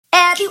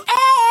Have you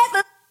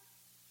ever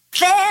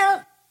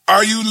felt?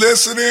 Are you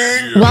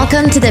listening?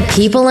 Welcome to the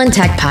People in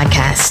Tech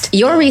Podcast,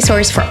 your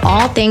resource for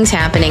all things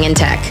happening in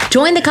tech.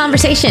 Join the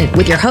conversation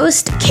with your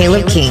host,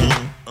 Caleb King.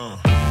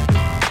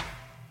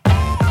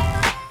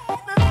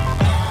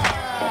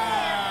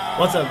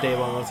 What's up, Day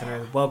One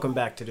listeners? Welcome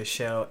back to the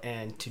show.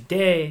 And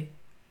today,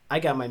 I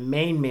got my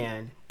main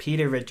man,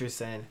 Peter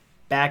Richardson,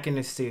 back in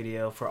the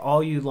studio. For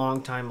all you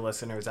longtime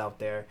listeners out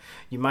there,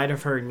 you might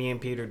have heard me and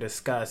Peter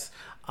discuss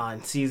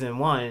on season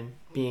 1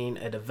 being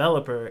a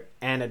developer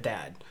and a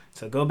dad.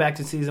 So go back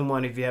to season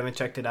 1 if you haven't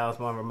checked it out. It's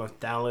one of our most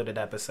downloaded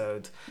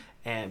episodes.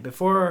 And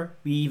before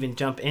we even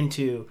jump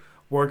into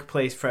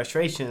workplace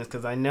frustrations,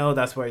 because I know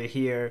that's why you're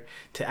here,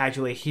 to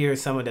actually hear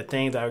some of the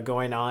things that are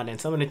going on and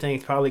some of the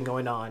things probably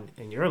going on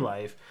in your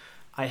life,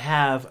 I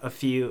have a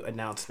few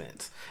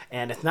announcements.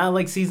 And it's not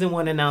like season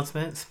 1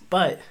 announcements,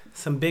 but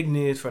some big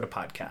news for the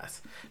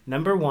podcast.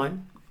 Number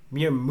 1,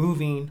 we are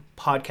moving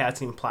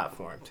podcasting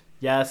platforms.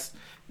 Yes,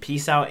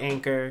 peace out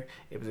Anchor.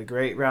 It was a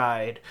great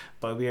ride,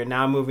 but we are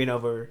now moving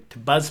over to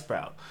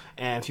Buzzsprout.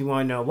 And if you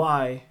want to know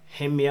why,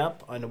 hit me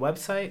up on the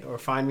website or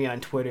find me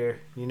on Twitter.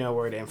 You know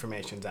where the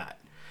information's at.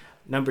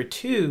 Number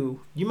 2,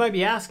 you might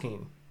be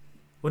asking,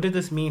 what does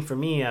this mean for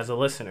me as a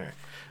listener?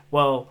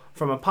 Well,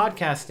 from a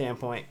podcast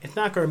standpoint, it's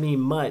not going to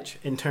mean much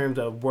in terms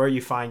of where you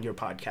find your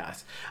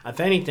podcast. If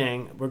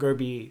anything, we're going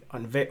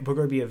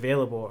to be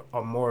available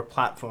on more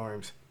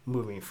platforms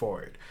moving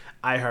forward.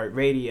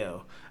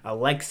 iHeartRadio,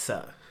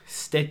 Alexa,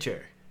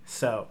 Stitcher.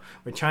 So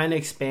we're trying to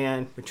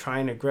expand, we're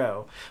trying to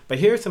grow. But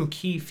here are some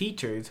key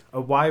features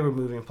of why we're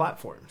moving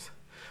platforms.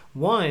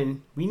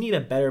 1, we need a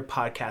better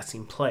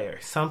podcasting player,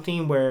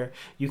 something where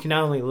you can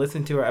not only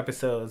listen to our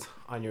episodes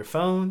on your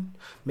phone,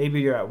 maybe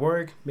you're at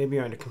work, maybe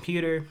you're on the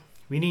computer.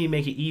 We need to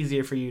make it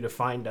easier for you to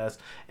find us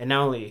and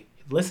not only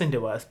listen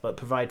to us, but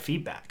provide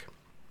feedback.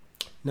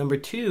 Number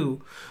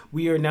 2,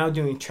 we are now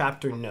doing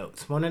chapter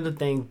notes. One of the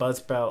things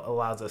Buzzsprout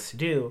allows us to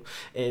do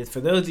is for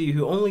those of you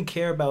who only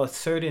care about a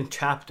certain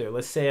chapter,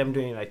 let's say I'm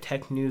doing like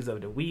tech news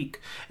of the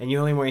week, and you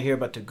only want to hear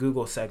about the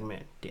Google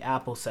segment, the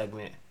Apple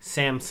segment,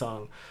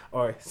 Samsung,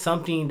 or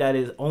something that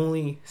is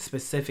only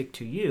specific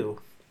to you,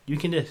 you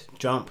can just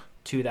jump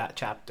to that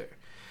chapter.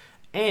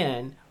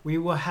 And we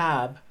will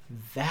have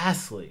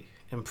vastly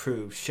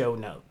improved show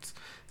notes.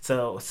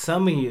 So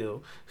some of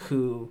you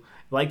who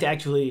like to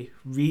actually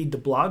read the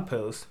blog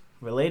posts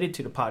related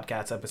to the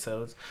podcast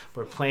episodes,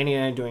 we're planning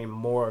on doing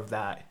more of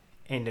that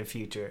in the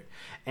future.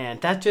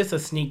 And that's just a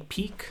sneak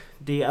peek.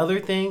 The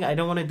other thing, I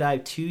don't want to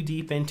dive too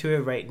deep into it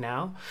right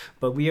now,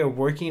 but we are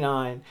working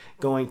on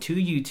going to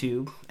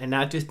YouTube and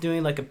not just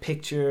doing like a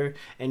picture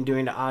and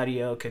doing the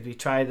audio, because we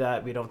tried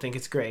that. We don't think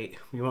it's great.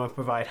 We want to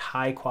provide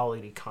high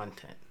quality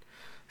content.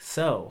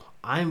 So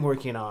I'm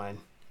working on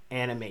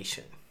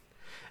animation.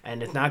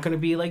 And it's not going to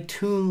be like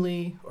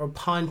Toonly or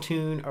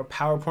Pontoon or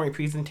PowerPoint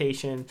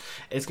presentation.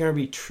 It's going to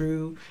be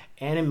true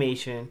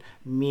animation,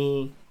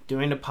 me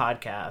doing the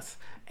podcast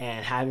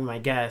and having my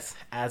guests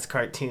as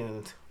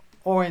cartoons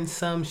or in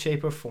some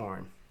shape or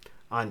form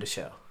on the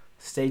show.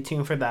 Stay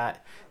tuned for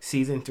that,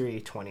 Season 3,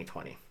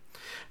 2020.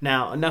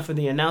 Now, enough of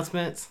the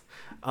announcements.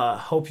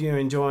 Hope you're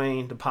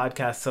enjoying the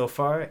podcast so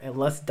far. And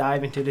let's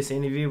dive into this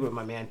interview with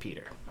my man,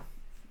 Peter.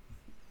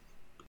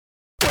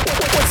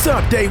 What's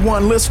up, Day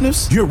One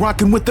listeners? You're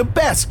rocking with the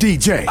best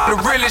DJ.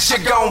 The realest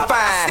shit gon'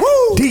 find.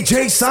 Woo!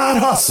 DJ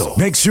Side Hustle.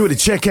 Make sure to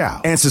check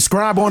out and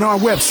subscribe on our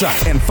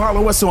website and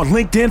follow us on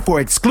LinkedIn for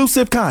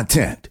exclusive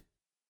content.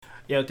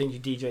 Yo, thank you,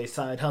 DJ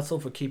Side Hustle,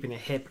 for keeping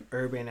it hip,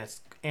 urban,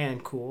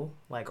 and cool,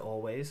 like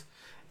always.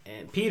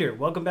 And Peter,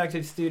 welcome back to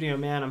the studio,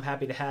 man. I'm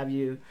happy to have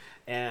you.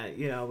 And,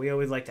 you know, we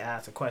always like to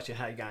ask a question,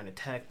 how you got into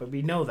tech, but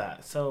we know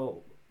that.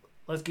 So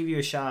let's give you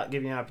a shot,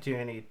 give you an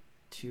opportunity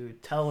to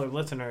tell our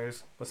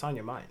listeners what's on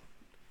your mind.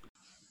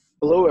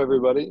 Hello,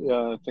 everybody.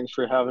 Thanks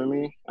for having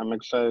me. I'm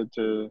excited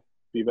to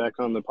be back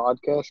on the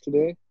podcast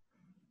today.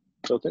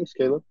 So thanks,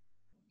 Caleb.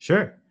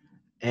 Sure.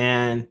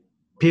 And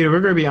Peter,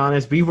 we're going to be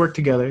honest. We work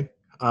together.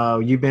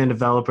 You've been a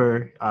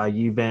developer.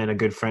 You've been a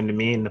good friend to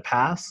me in the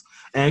past.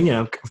 And, you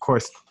know, of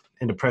course,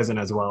 in the present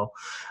as well.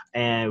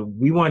 And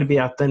we want to be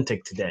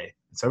authentic today.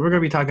 So we're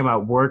going to be talking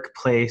about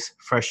workplace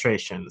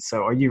frustrations.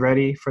 So are you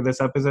ready for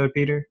this episode,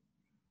 Peter?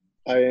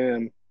 I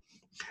am.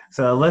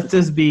 So let's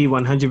just be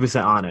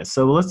 100% honest.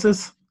 So let's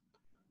just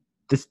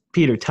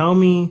Peter, tell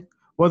me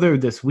whether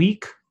this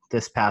week,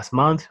 this past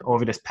month, or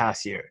over this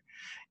past year.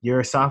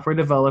 You're a software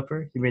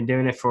developer. You've been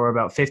doing it for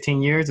about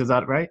 15 years. Is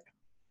that right?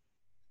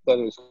 That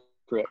is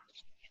correct.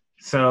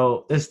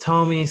 So just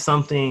tell me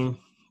something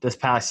this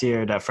past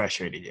year that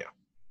frustrated you.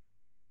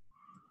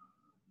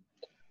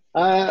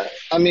 I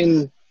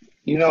mean,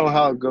 you know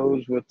how it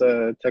goes with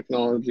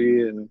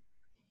technology and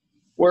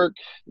work.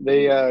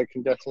 They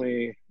can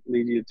definitely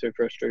lead you to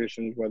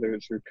frustrations, whether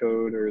it's your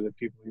code or the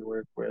people you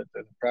work with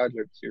or the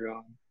projects you're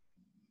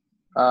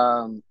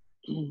on.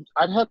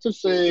 I'd have to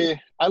say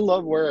I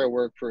love where I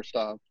work, first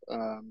off.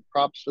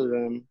 Props to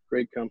them,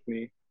 great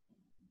company.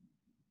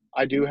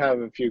 I do have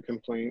a few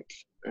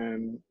complaints,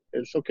 and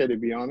it's okay to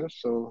be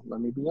honest, so let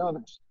me be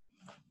honest.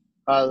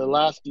 The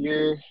last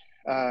year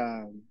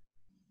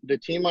The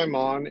team I'm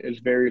on is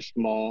very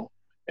small,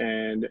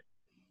 and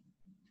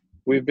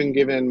we've been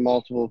given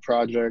multiple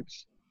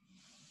projects.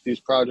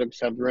 These projects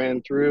have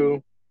ran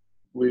through.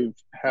 We've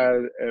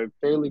had a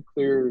fairly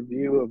clear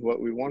view of what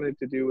we wanted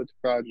to do with the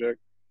project.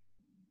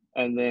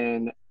 And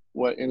then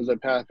what ends up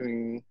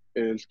happening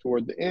is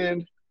toward the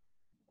end,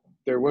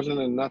 there wasn't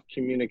enough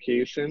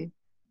communication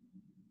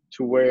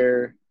to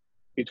where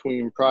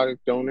between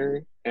product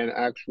owner and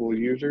actual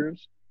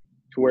users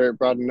to where it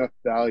brought enough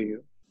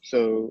value.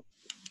 So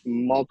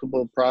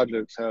multiple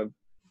projects have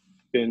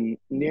been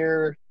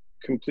near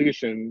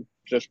completion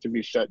just to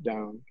be shut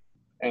down.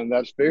 And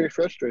that's very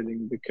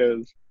frustrating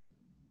because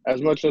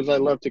as much as I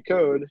love to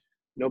code,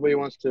 nobody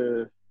wants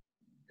to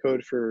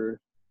code for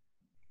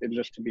it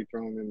just to be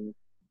thrown in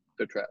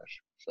the trash.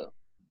 So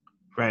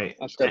Right.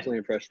 that's definitely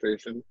a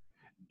frustration.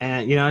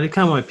 And, you know, I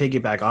kind of want to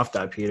piggyback off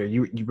that, Peter.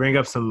 You bring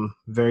up some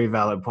very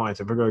valid points,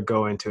 and we're going to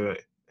go into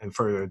it in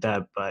further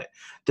depth. But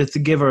just to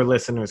give our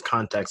listeners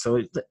context,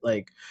 so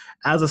like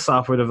as a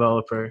software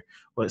developer,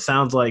 what it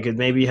sounds like is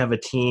maybe you have a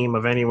team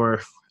of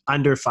anywhere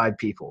under 5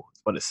 people,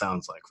 is what it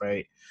sounds like,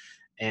 right?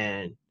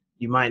 And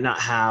you might not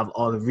have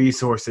all the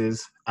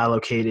resources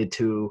allocated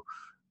to,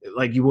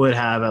 like you would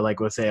have at, like,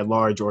 let's say, a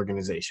large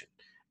organization.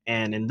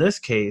 And in this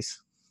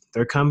case,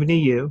 they're coming to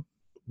you.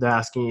 They're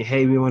asking you,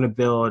 hey, we want to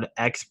build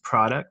X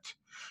product.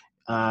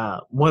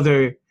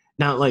 Whether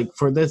now, like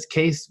for this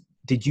case,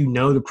 did you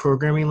know the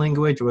programming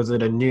language? Was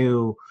it a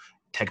new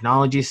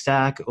technology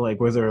stack? Like,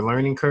 was there a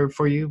learning curve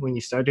for you when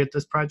you started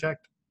this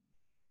project?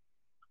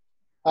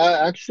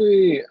 I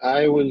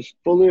was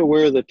fully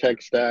aware of the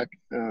tech stack,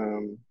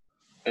 and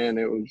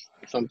it was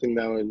something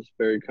that I was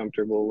very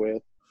comfortable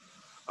with.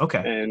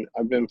 Okay. And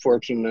I've been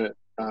fortunate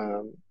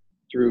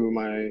through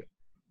my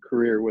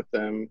career with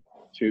them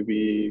to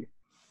be,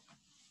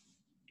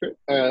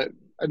 I'd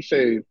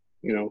say,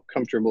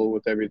 comfortable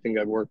with everything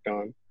I've worked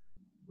on.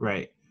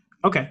 Right.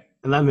 Okay.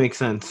 And that makes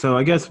sense. So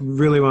I guess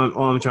really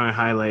all I'm trying to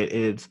highlight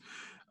is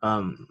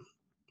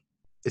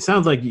it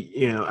sounds like,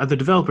 as a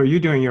developer, you're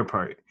doing your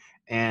part.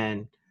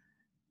 And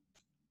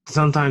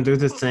sometimes there's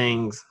just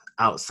things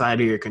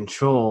outside of your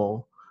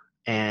control.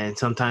 And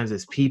sometimes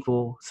it's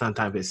people,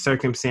 sometimes it's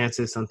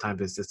circumstances,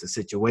 sometimes it's just a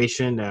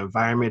situation, the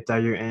environment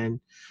that you're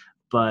in.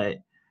 But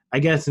I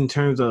guess in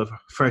terms of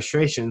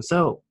frustration,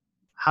 so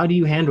how do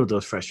you handle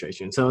those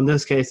frustrations? So in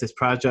this case,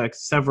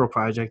 several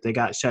projects, they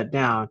got shut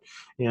down.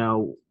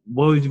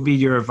 What would be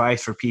your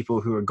advice for people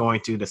who are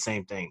going through the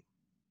same thing?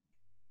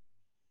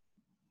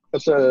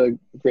 That's a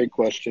great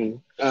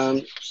question.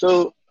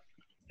 So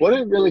what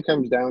it really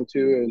comes down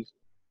to is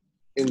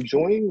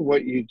enjoying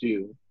what you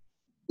do,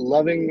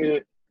 loving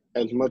it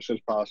as much as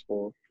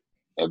possible.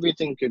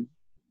 Everything could,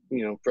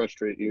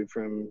 frustrate you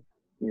from,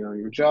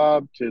 your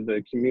job to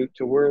the commute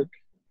to work.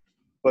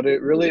 But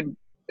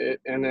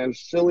and as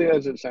silly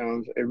as it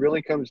sounds, it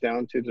really comes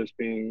down to just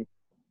being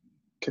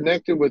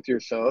connected with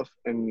yourself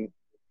and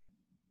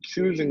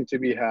choosing to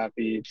be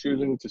happy,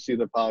 choosing to see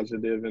the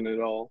positive in it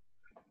all.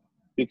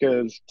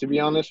 Because to be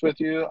honest with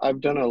you,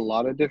 I've done a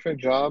lot of different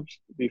jobs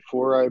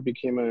before I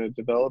became a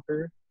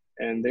developer,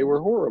 and they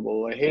were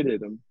horrible. I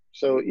hated them.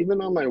 So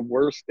even on my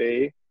worst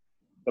day,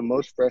 the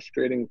most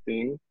frustrating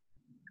thing,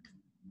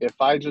 if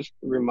I just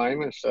remind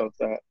myself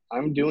that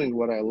I'm doing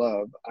what I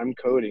love, I'm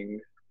coding,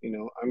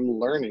 I'm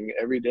learning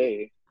every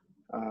day.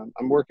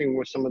 I'm working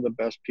with some of the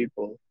best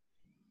people.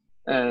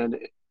 And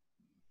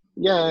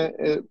yeah,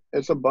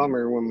 it's a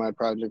bummer when my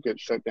project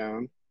gets shut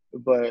down,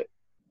 but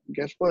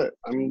guess what?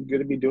 I'm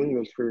going to be doing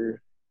this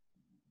for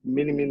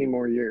many, many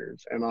more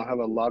years, and I'll have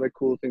a lot of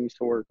cool things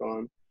to work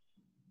on.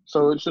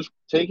 So it's just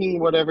taking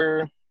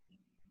whatever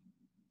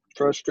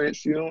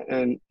frustrates you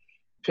and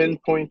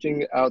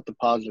pinpointing out the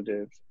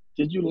positives.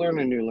 Did you learn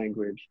a new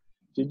language?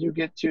 Did you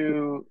get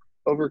to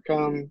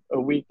overcome a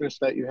weakness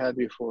that you had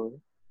before?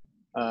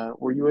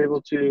 Were you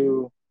able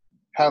to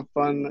have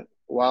fun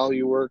while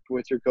you worked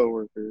with your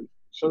coworkers?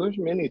 So there's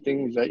many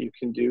things that you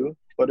can do,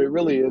 but it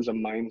really is a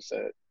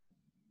mindset.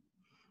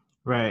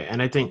 Right.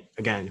 And I think,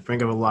 again, you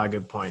bring up a lot of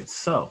good points.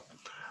 So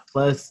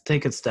let's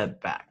take a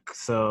step back.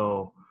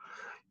 So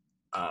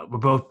we're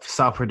both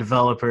software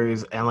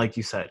developers. And like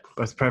you said,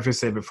 let's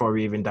preface it before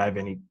we even dive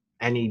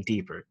any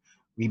deeper.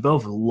 We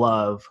both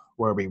love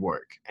where we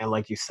work. And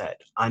like you said,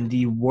 on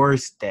the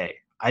worst day,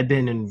 I've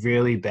been in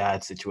really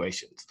bad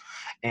situations.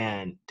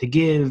 And to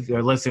give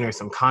your listeners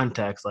some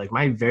context, like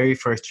my very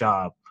first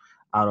job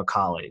out of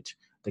college,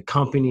 the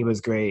company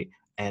was great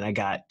and I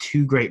got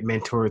 2 great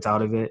mentors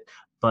out of it.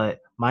 But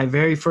my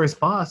very first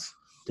boss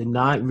did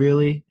not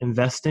really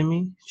invest in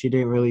me. She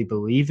didn't really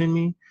believe in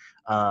me.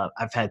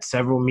 I've had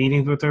several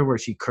meetings with her where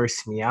she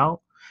cursed me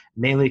out,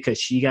 mainly because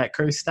she got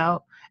cursed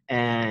out.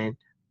 And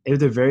it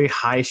was a very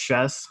high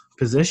stress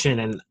position.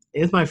 And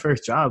it was my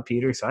first job,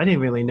 Peter. So I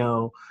didn't really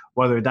know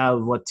whether that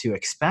was what to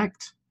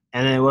expect.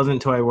 And then it wasn't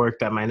until I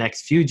worked at my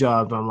next few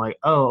jobs, I'm like,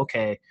 oh,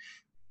 okay,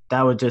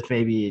 that was just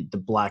maybe the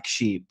black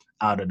sheep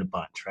out of the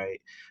bunch,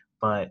 right?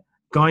 But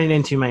going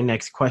into my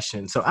next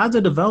question. So as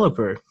a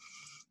developer,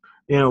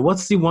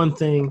 what's the one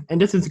thing,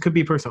 and could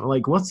be personal,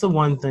 like what's the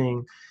one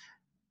thing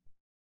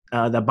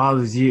that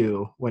bothers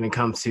you when it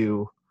comes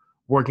to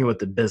working with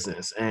the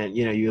business? And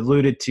you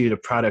alluded to the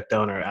product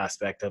owner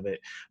aspect of it,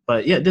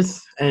 but yeah,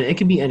 and it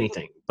can be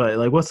anything. But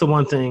like, what's the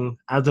one thing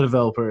as a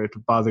developer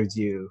that bothers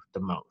you the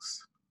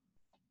most?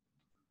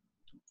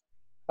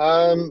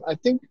 I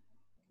think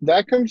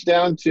that comes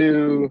down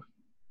to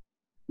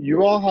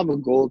you all have a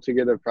goal to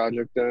get a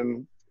project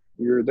done.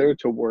 You're there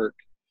to work.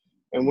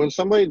 And when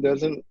somebody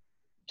doesn't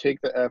take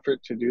the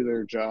effort to do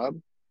their job,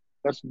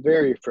 that's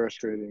very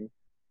frustrating.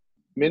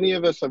 Many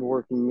of us have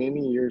worked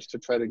many years to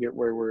try to get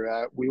where we're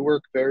at. We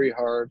work very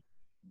hard.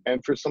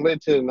 And for somebody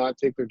to not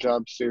take their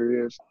job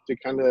serious, to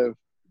kind of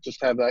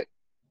just have that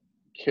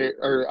care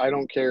or I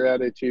don't care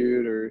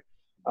attitude, or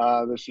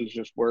this is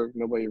just work,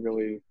 nobody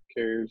really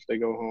cares, they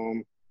go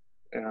home.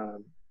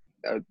 Um,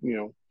 you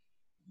know,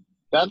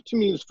 that to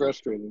me is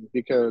frustrating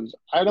because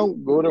I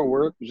don't go to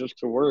work just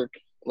to work,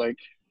 like,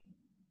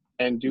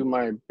 and do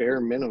my bare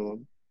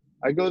minimum.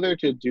 I go there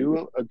to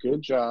do a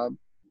good job,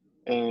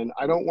 and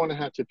I don't want to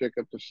have to pick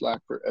up the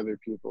slack for other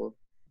people.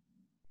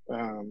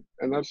 And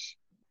that's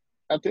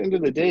at the end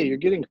of the day, you're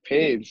getting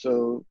paid,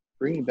 so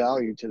bring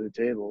value to the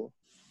table.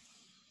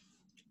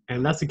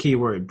 And that's the key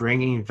word,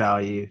 bringing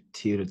value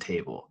to the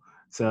table.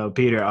 So,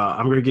 Peter,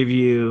 I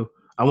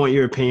want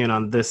your opinion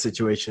on this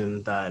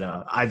situation that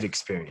I've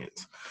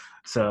experienced.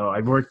 So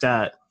I've worked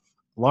at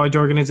a large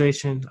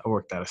organization, I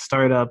worked at a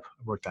startup,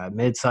 I worked at a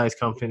mid-sized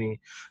company.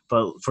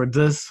 But for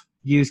this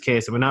use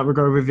case, and we're not going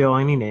to reveal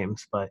any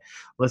names, but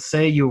let's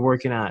say you're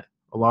working at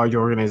a large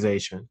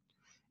organization,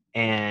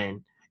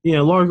 and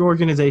large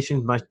organization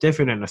is much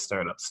different than a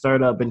startup.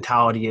 Startup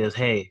mentality is,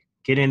 hey,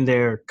 get in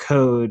there,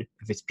 code.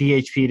 If it's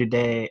PHP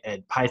today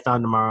and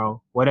Python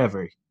tomorrow,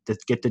 whatever,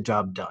 just get the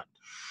job done.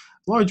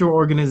 Larger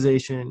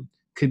organization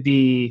could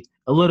be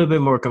a little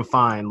bit more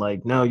confined,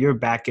 like, no, you're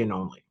back end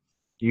only.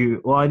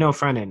 I know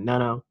front end.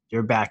 No,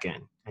 you're back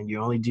end, and you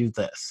only do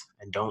this,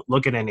 and don't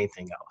look at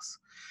anything else.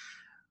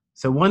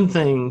 So one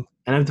thing,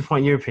 and I have to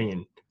point your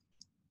opinion,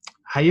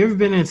 have you ever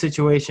been in a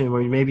situation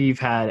where maybe you've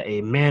had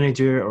a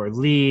manager or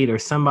lead or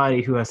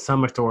somebody who has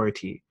some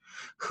authority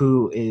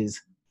who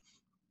is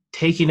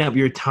taking up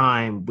your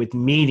time with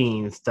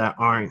meetings that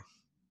aren't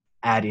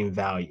adding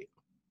value?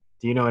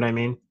 Do you know what I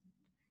mean?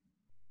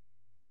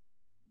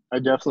 I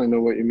definitely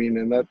know what you mean,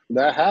 and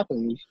that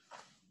happens.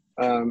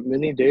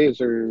 Many days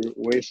are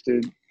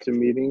wasted to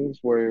meetings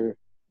where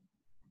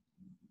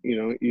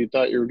you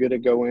thought you were going to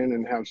go in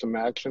and have some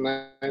action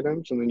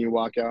items, and then you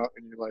walk out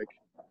and you're like,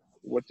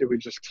 what did we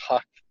just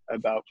talk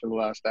about for the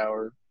last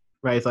hour?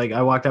 Right. It's like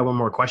I walked out with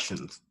more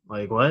questions.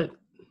 Like, what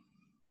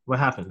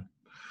happened?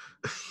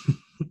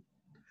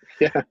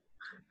 Yeah.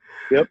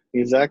 Yep,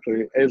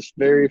 exactly. It's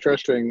very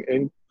frustrating.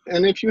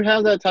 And if you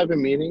have that type of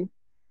meeting,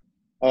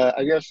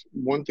 I guess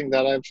one thing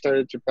that I've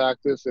started to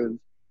practice is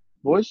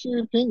voice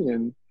your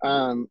opinion.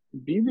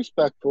 Be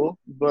respectful,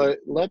 but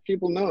let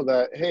people know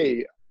that,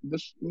 hey,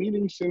 this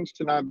meeting seems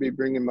to not be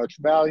bringing much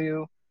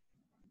value.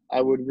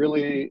 I would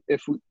really,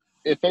 if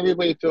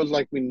everybody feels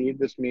like we need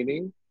this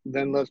meeting,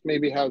 then let's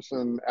maybe have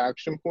some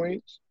action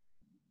points.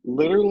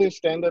 Literally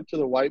stand up to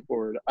the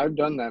whiteboard. I've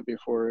done that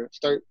before.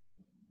 Start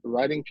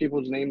writing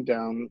people's name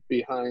down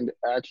behind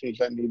actions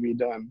that need to be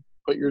done.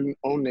 Put your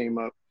own name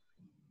up.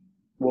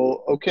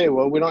 Well, okay,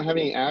 we don't have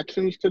any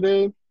actions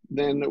today.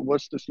 Then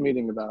what's this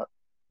meeting about?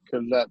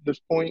 Because at this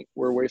point,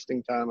 we're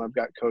wasting time. I've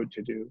got code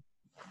to do.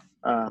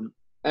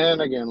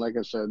 And again, like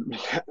I said,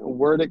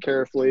 word it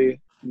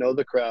carefully, know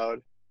the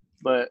crowd,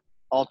 but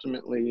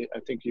ultimately, I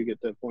think you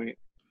get the point.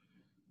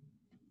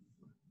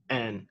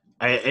 And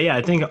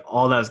I think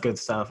all that's good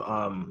stuff.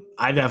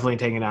 I definitely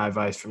taken that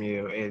advice from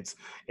you. It's,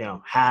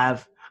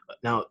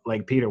 now,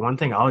 like, Peter, one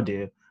thing I'll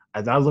do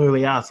is I'll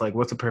literally ask, like,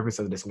 what's the purpose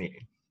of this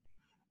meeting?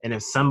 And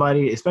if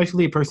somebody,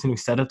 especially a person who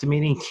set up the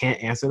meeting,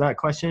 can't answer that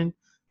question,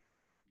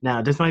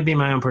 now this might be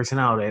my own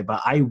personality,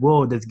 but I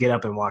will just get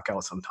up and walk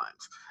out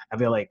sometimes. I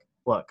feel like,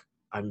 look,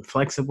 I'm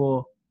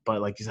flexible,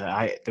 but like you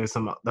said, there's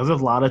a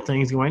lot of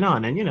things going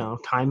on,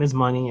 and time is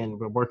money, and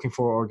we're working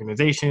for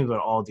organizations with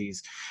all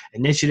these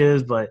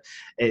initiatives. But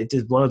it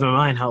just blows my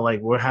mind how,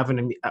 like, we're having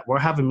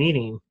a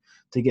meeting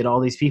to get all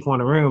these people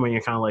in a room, and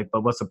you're kind of like,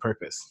 but what's the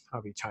purpose?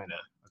 Are we trying to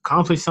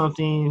accomplish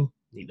something?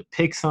 Need to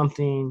pick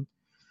something?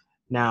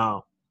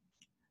 Now,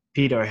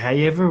 Peter, have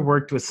you ever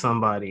worked with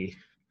somebody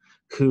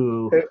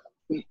who?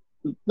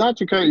 Not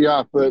to cut you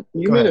off, but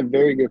you made a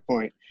very good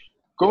point.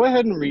 Go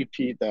ahead and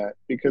repeat that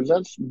because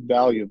that's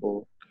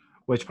valuable.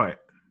 Which part?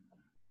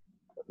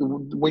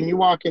 When you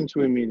walk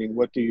into a meeting,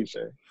 what do you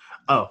say?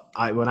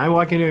 When I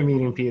walk into a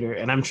meeting, Peter,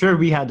 and I'm sure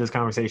we had this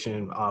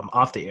conversation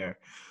off the air.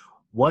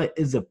 What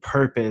is the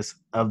purpose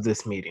of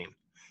this meeting?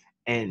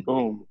 And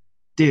boom,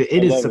 dude,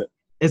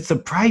 it's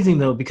surprising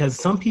though, because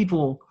some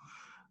people,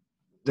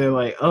 they're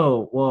like,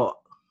 oh,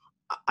 well,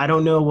 I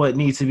don't know what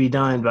needs to be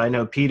done, but I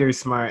know Peter's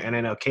smart, and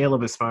I know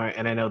Caleb is smart,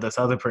 and I know this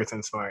other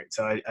person's smart.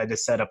 So I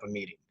just set up a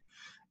meeting.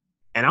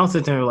 And I'll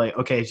sit there like,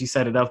 okay, if you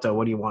set it up, though,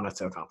 what do you want us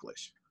to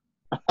accomplish?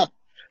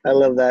 I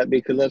love that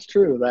because that's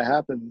true. That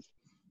happens.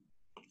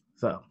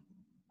 So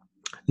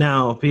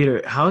now,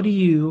 Peter, how do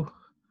you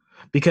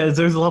because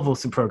there's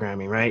levels to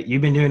programming, right?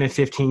 You've been doing it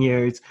 15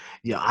 years.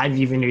 Yeah, I've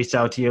even reached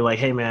out to you like,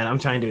 hey, man, I'm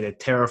trying to do the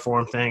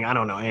Terraform thing. I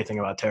don't know anything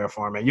about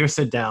Terraform. And you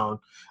sit down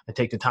and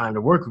take the time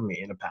to work with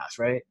me in the past,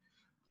 right?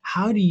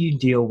 How do you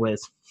deal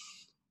with,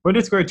 we're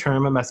just going to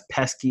term them as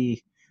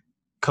pesky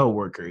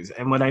coworkers?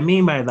 And what I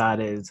mean by that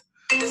is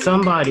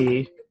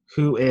somebody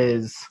who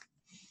is,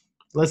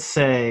 let's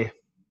say,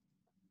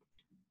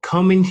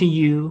 coming to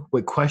you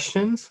with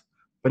questions,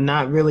 but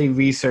not really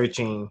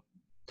researching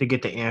to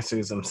get the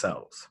answers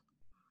themselves.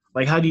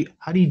 Like, how do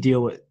you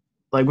deal with,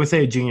 like, let's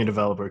say a junior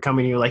developer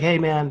coming to you like, hey,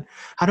 man,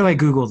 how do I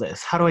Google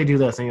this? How do I do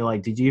this? And you're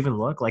like, did you even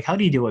look? Like, how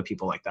do you deal with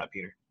people like that,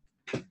 Peter?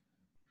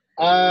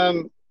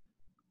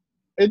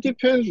 It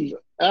depends.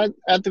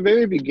 At the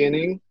very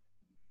beginning,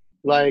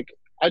 like,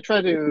 I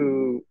try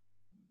to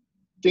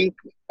think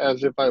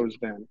as if I was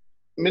them.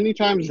 Many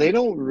times they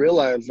don't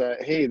realize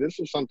that, hey, this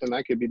is something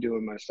I could be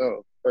doing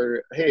myself,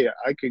 or hey,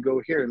 I could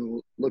go here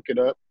and look it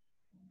up.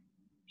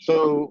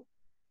 So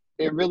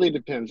it really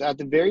depends. At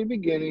the very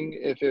beginning,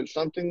 if it's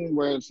something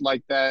where it's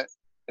like that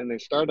and they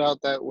start out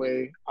that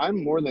way,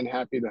 I'm more than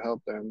happy to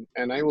help them.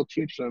 And I will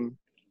teach them,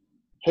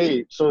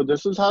 hey, so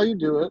this is how you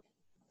do it.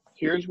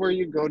 Here's where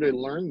you go to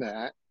learn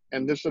that.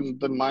 And this is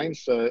the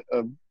mindset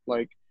of,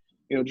 like,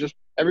 just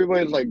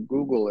everybody's like,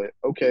 Google it.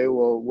 Okay,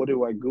 well, what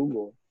do I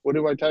Google? What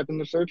do I type in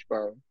the search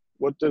bar?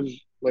 What does,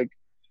 like,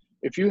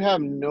 if you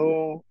have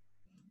no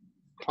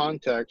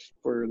context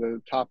for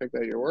the topic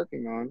that you're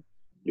working on,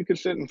 you could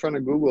sit in front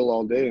of Google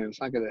all day and it's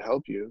not going to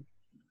help you.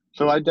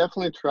 So I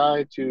definitely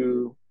try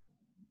to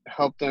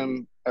help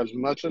them as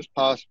much as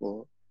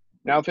possible.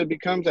 Now, if it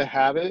becomes a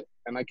habit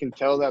and I can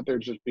tell that they're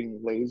just being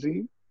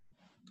lazy,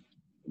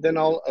 then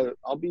I'll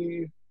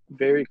be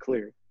very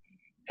clear.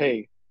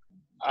 Hey,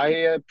 I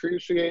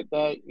appreciate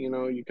that,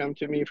 you come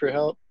to me for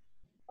help.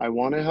 I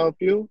want to help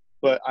you,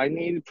 but I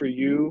need for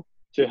you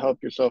to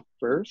help yourself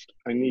first.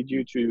 I need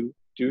you to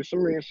do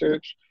some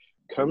research,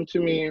 come to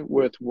me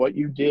with what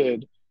you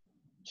did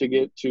to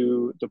get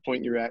to the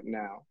point you're at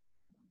now.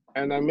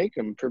 And I make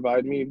them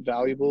provide me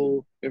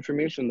valuable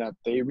information that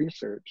they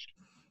researched.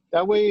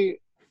 That way,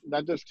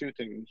 that does two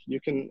things.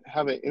 You can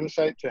have an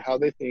insight to how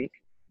they think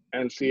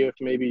and see if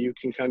maybe you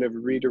can kind of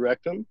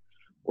redirect them,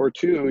 or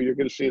two, you're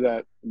going to see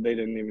that they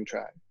didn't even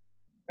try.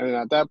 And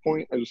at that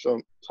point, I just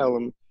tell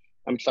them,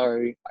 I'm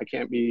sorry, I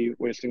can't be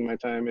wasting my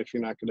time if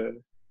you're not going to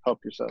help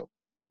yourself.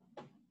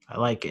 I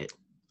like it.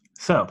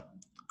 So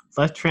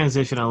let's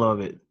transition a little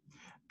bit.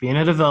 Being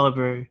a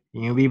developer,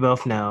 you and we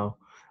both know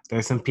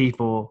there's some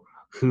people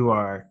who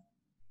are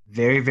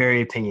very,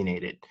 very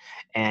opinionated.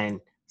 And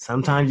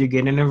sometimes you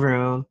get in a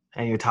room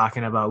and you're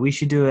talking about, we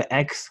should do it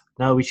X.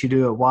 No, we should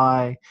do it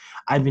Y.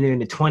 I've been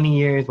doing it 20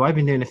 years. Well, I've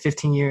been doing it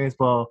 15 years.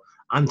 Well,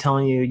 I'm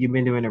telling you, you've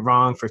been doing it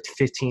wrong for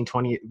 15,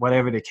 20,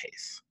 whatever the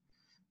case.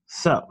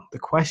 So the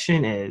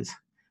question is,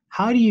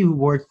 how do you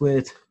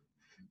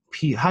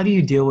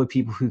deal with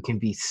people who can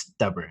be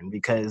stubborn?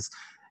 Because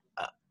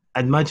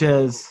as much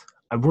as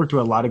I've worked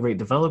with a lot of great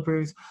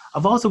developers,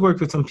 I've also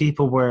worked with some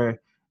people where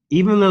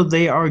even though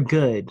they are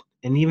good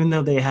and even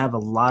though they have a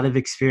lot of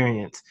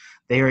experience,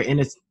 they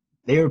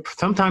are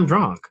sometimes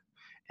wrong.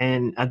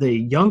 And as a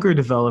younger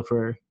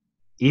developer,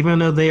 even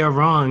though they are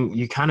wrong,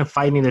 you're kind of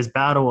fighting this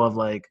battle of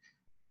like,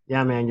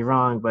 yeah, man, you're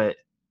wrong, but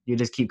you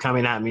just keep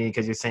coming at me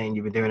because you're saying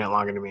you've been doing it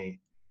longer than me.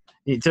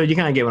 So you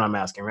kind of get what I'm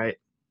asking, right?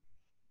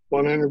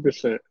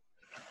 100%.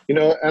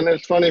 And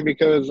it's funny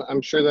because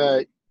I'm sure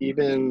that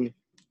even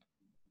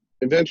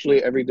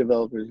eventually every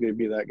developer is going to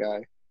be that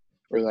guy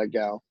or that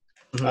gal.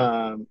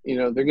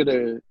 Mm-hmm. They're going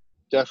to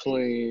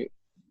definitely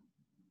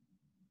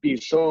be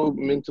so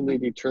mentally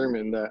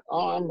determined that,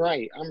 oh, I'm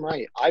right.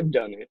 I've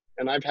done it.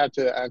 And I've had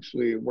to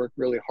actually work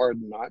really hard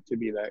not to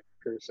be that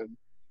person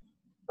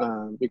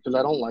because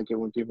I don't like it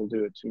when people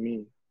do it to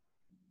me.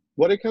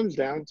 What it comes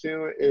down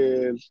to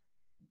is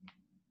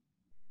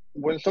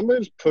when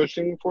somebody's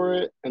pushing for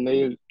it and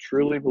they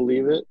truly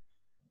believe it,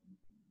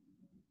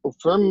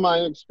 from my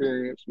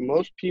experience,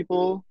 most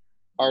people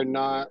are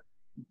not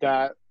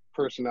that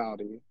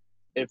personality.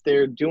 If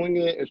they're doing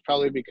it, it's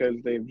probably because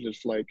they've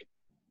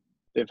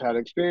had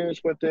experience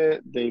with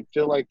it. They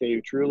feel like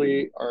they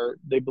truly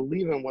they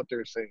believe in what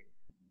they're saying.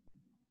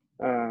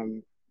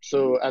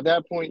 So at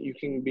that point, you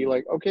can be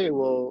like, okay,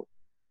 well,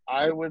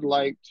 I would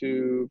like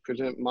to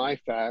present my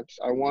facts.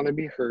 I want to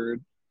be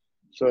heard.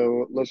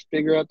 So let's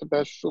figure out the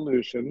best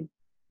solution.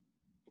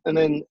 And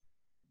then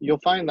you'll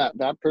find that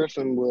that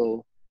person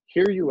will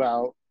hear you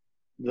out.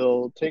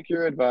 They'll take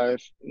your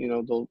advice.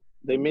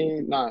 They may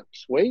not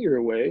sway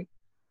your way,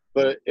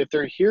 but if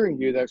they're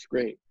hearing you, that's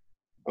great.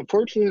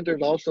 Unfortunately,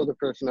 there's also the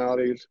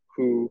personalities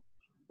who,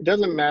 it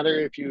doesn't matter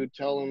if you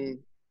tell them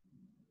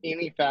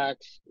any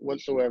facts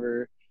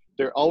whatsoever,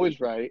 they're always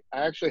right.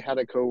 I actually had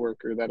a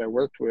coworker that I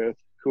worked with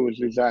who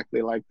was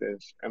exactly like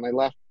this. And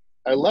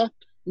I left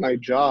my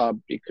job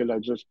because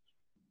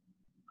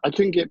I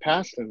couldn't get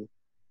past him.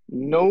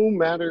 No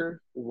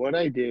matter what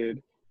I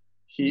did,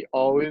 he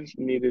always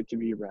needed to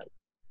be right.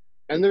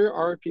 And there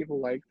are people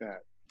like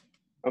that.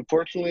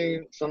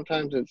 Unfortunately,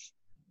 sometimes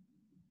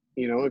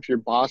you know, if your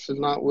boss is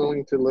not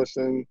willing to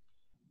listen,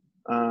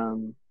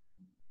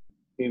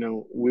 you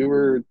know, we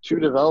were two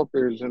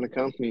developers in a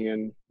company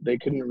and they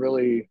couldn't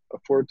really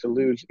afford to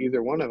lose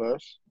either one of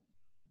us.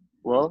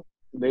 Well,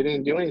 they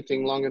didn't do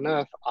anything long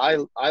enough. I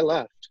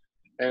left.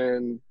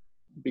 And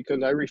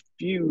because I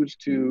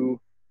refused to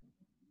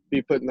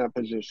be put in that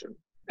position.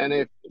 And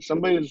if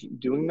somebody's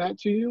doing that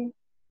to you,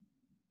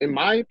 in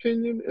my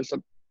opinion, it's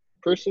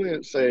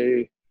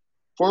a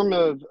form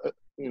of,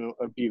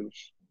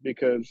 abuse.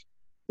 Because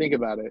think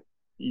about it.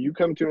 You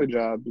come to a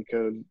job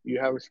because you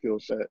have a skill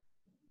set.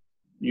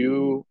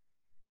 You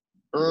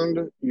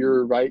earned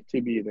your right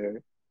to be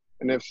there.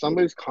 And if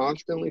somebody's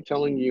constantly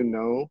telling you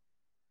no,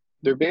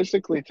 they're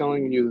basically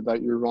telling you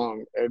that you're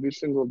wrong every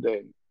single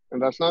day.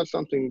 And that's not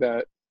something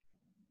that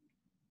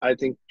I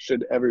think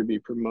should ever be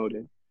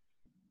promoted.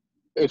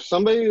 If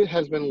somebody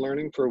has been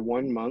learning for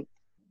 1 month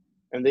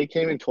and they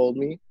came and told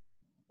me,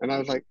 and I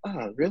was like,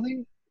 oh,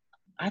 really?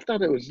 I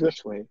thought it was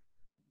this way.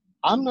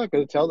 I'm not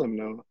going to tell them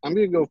no. I'm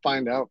going to go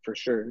find out for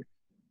sure.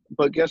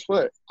 But guess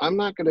what? I'm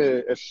not going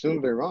to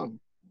assume they're wrong.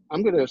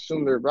 I'm going to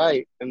assume they're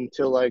right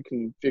until I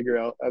can figure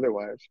out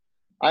otherwise.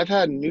 I've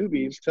had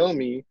newbies tell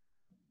me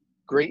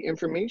great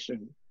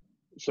information.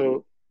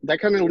 So that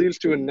kind of leads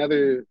to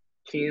another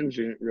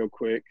tangent real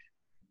quick.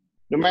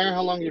 No matter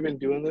how long you've been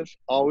doing this,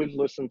 always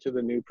listen to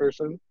the new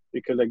person,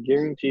 because I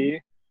guarantee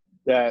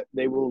that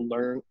they will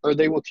learn or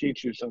they will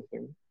teach you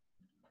something.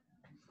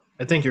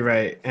 I think you're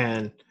right.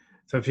 And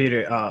so,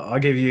 Peter, I'll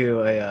give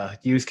you a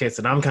use case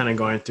that I'm kind of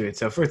going through.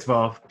 So, first of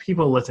all,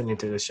 people listening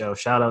to the show,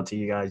 shout out to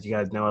you guys. You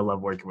guys know I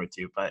love working with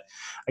you, but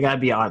I got to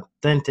be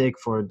authentic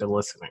for the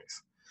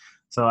listeners.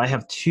 So I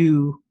have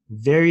two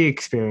very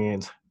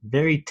experienced,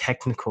 very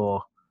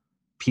technical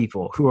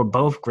people who are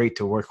both great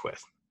to work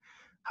with.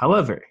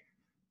 However,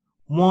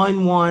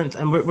 one wants,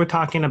 and we're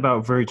talking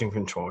about version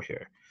control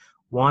here.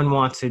 One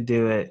wants to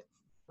do it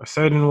a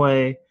certain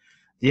way.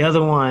 The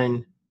other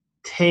one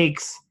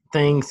takes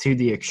things to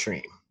the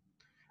extreme.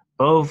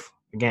 Both,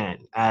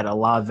 again, add a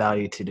lot of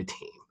value to the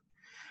team.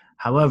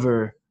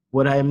 However,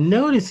 what I'm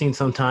noticing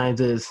sometimes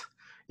is,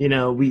 you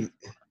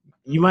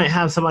might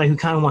have somebody who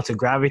kind of wants to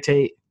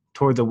gravitate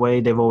toward the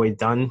way they've always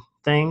done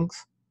things.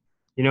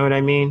 You know what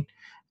I mean?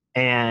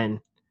 And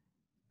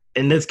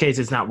in this case,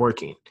 it's not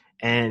working.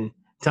 And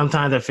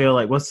sometimes I feel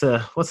like, what's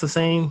the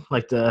saying?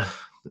 Like the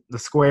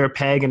square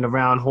peg in the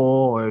round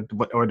hole,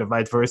 or the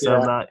vice versa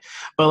of that.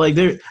 But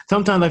like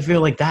sometimes I feel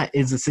like that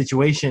is the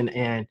situation,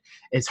 and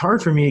it's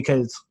hard for me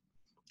because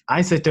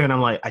I sit there and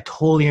I'm like, I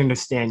totally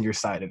understand your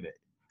side of it.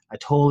 I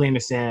totally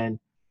understand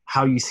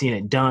how you've seen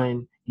it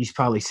done. You've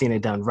probably seen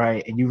it done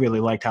right, and you really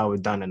liked how it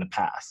was done in the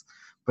past.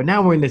 But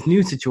now we're in this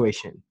new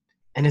situation,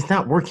 and it's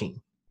not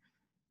working.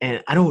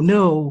 And I don't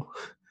know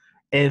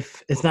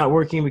if it's not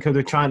working because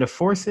they're trying to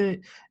force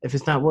it, if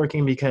it's not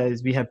working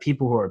because we have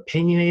people who are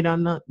opinionated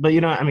on that. But,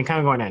 kind of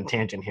going on a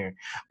tangent here.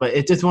 But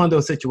it's just one of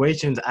those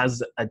situations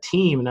as a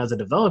team and as a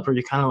developer,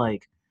 you're kind of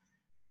like,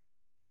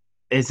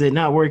 is it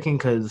not working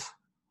because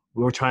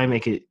we're trying to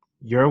make it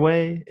your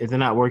way? Is it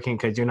not working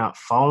because you're not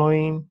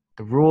following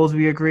the rules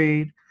we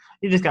agreed?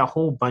 You just got a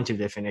whole bunch of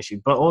different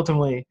issues. But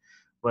ultimately,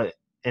 what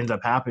ends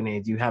up happening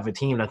is you have a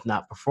team that's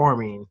not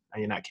performing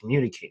and you're not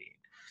communicating.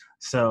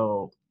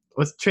 So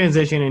let's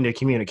transition into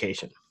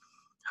communication.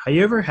 Have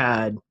you ever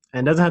had,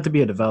 and it doesn't have to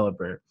be a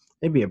developer,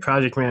 maybe a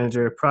project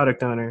manager,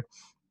 product owner,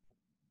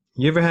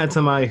 you ever had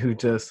somebody who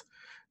just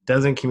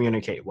doesn't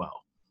communicate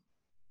well?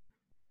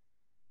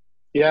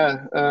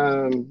 Yeah,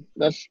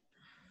 that's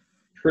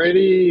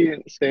pretty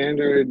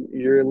standard.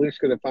 You're at least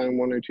going to find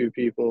one or two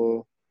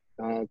people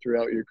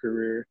throughout your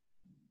career.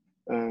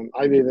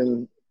 I've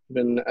even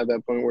been at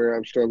that point where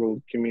I've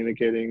struggled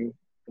communicating.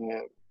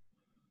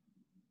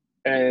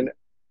 And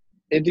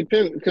it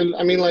depends, because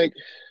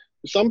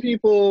some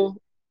people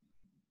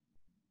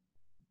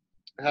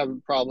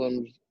have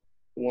problems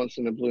once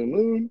in a blue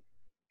moon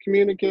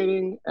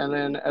communicating, and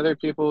then other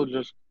people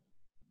just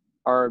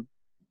are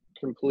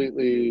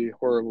completely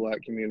horrible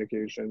at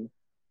communication.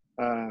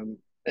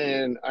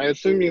 And I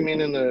assume you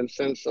mean in the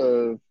sense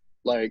of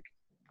like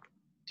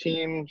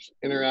teams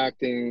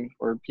interacting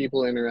or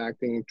people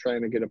interacting,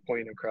 trying to get a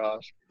point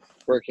across,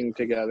 working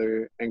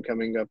together and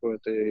coming up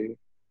with a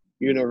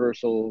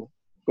universal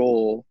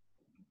goal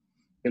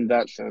in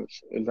that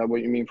sense. Is that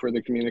what you mean for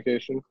the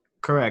communication?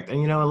 Correct.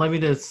 And let me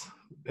just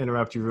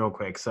interrupt you real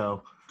quick.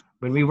 So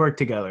when we worked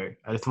together,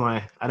 I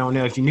don't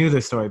know if you knew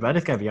this story, but I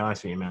just gotta be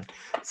honest with you, man.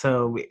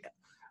 So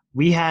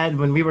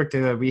when we worked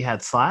together, we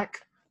had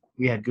Slack,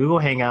 we had Google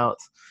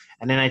Hangouts,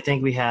 and then I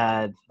think we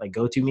had like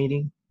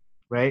GoToMeeting,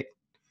 right?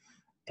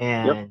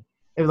 And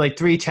It was like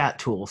 3 chat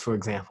tools, for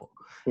example.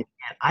 And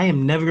I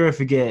am never gonna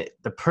forget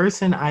the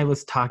person I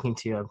was talking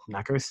to. I'm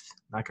not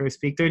gonna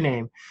speak their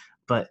name,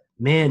 but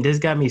man, this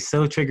got me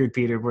so triggered,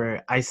 Peter.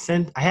 Where we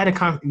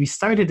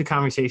started the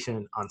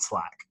conversation on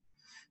Slack,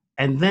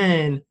 and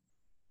then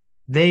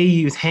they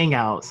used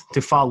Hangouts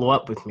to follow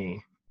up with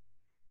me,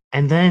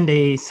 and then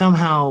they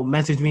somehow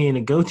messaged me in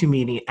a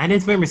GoToMeeting. I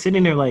just remember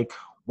sitting there like,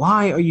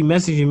 why are you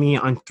messaging me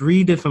on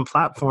 3 different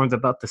platforms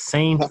about the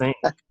same thing?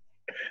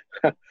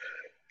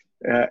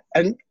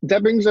 And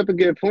that brings up a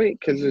good point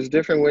because there's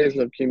different ways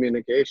of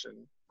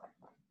communication.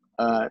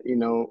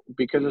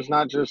 Because it's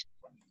not just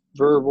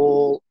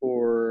verbal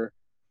or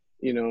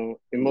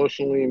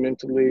emotionally,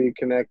 mentally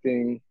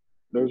connecting.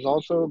 There's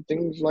also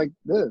things like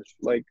this.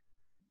 Like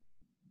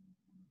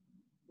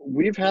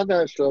we've had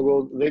that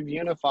struggle. They've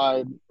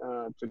unified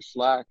to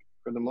Slack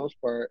for the most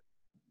part,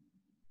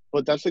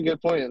 but that's a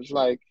good point. It's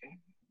like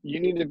you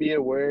need to be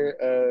aware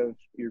of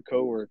your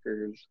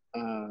coworkers.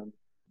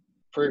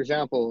 For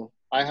example,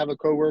 I have a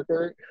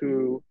coworker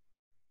who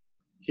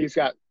he's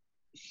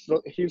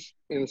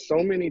in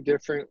so many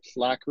different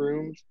Slack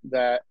rooms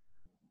that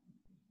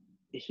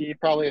he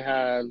probably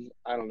has,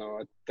 I don't know,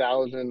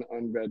 1,000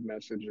 unread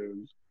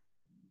messages.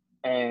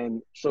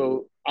 And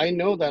so I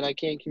know that I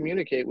can't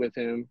communicate with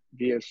him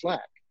via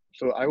Slack.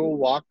 So I will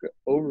walk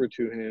over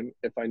to him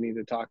if I need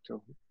to talk to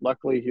him.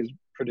 Luckily, he's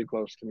pretty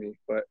close to me.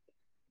 But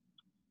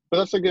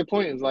that's a good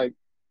point. Is like,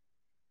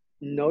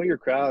 know your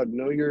crowd,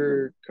 know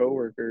your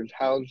coworkers.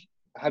 How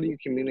do you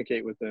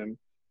communicate with them?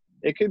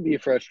 It could be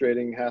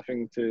frustrating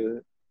having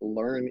to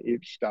learn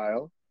each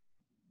style.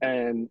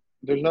 And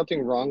there's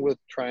nothing wrong with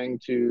trying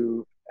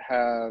to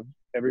have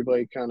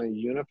everybody kind of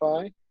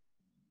unify.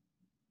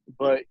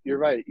 But you're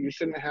right. You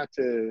shouldn't have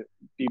to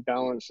be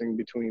balancing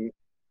between,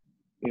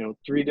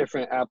 3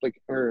 different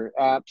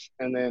apps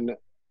and then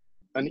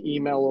an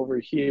email over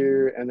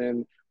here. And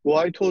then, well,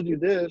 I told you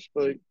this,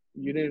 but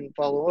you didn't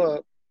follow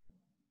up.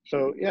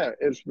 So yeah,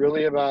 it's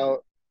really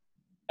about,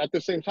 at the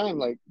same time,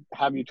 like,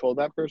 have you told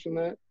that person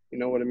that? You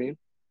know what I mean?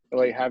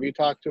 Like, have you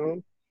talked to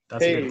him?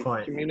 That's a good Hey,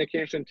 point.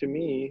 communication to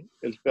me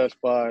is best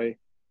by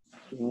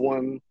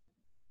one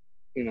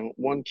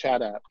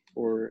chat app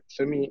or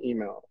send me an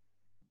email.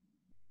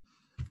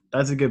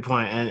 That's a good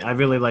point, and I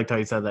really liked how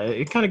you said that.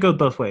 It kind of goes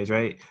both ways,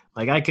 right?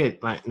 Like I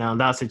could, like now in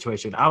that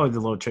situation, I was a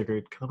little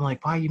triggered because I'm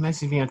like, why you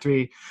messaging me on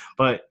 3?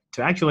 But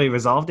to actually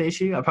resolve the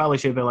issue, I probably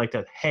should have been like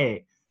that.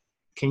 Hey,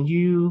 can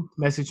you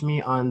message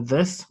me on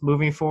this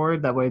moving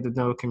forward? That way there's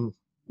no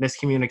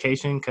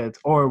miscommunication.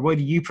 Or what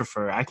do you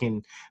prefer? I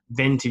can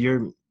bend to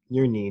your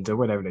needs or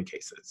whatever the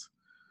case is.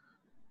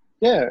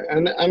 Yeah,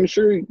 and I'm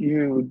sure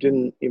you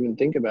didn't even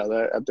think about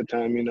that at the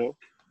time,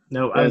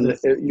 No, I was And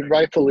just you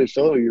rightfully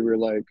so. You were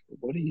like,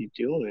 "What are you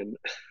doing?"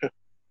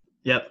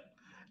 yep.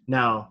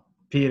 Now,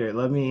 Peter,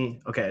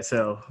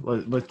 so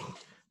let's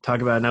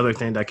talk about another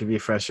thing that could be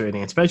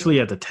frustrating,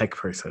 especially as a tech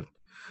person.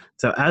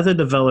 So as a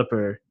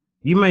developer,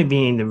 you might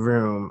be in the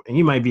room and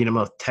you might be the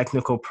most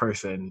technical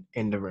person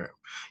in the room.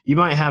 You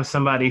might have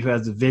somebody who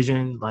has a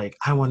vision, like,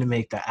 I want to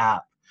make the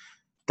app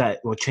that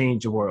will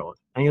change the world.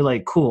 And you're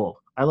like, cool,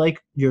 I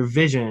like your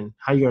vision,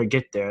 how you're going to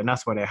get there. And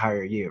that's why they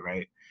hire you,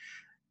 right?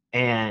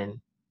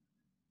 And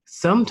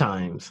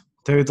sometimes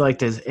there's like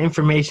this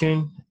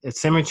information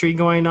asymmetry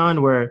going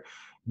on where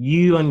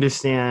you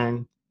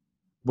understand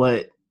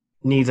what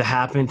needs to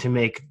happen to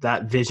make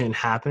that vision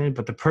happen,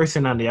 but the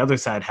person on the other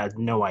side has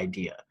no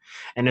idea.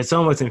 And it's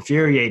almost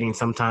infuriating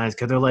sometimes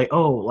because they're like,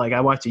 oh, like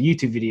I watched a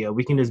YouTube video,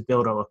 we can just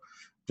build an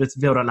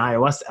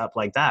iOS app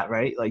like that,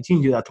 right? Like you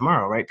can do that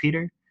tomorrow, right,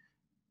 Peter?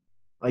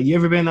 Like you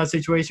ever been in that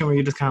situation where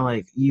you're just kind of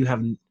like you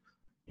have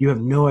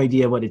no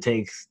idea what it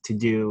takes to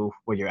do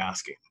what you're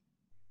asking?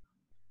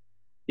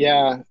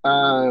 Yeah,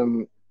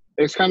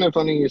 it's kind of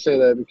funny you say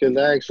that because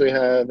I actually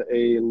have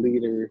a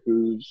leader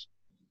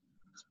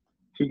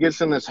he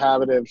gets in this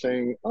habit of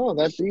saying, "Oh,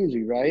 that's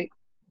easy, right?"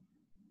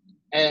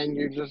 And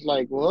you're just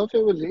like, "Well, if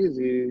it was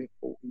easy,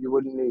 you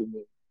wouldn't need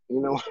me."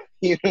 You know,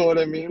 you know what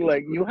I mean?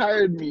 Like you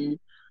hired me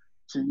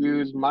to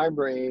use my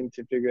brain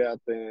to figure out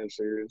the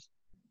answers,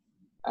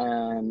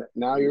 and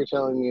now you're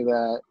telling me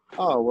that,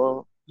 "Oh,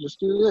 well, just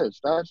do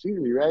this. That's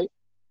easy, right?"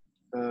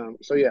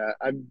 So yeah,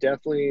 I've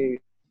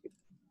definitely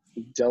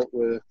dealt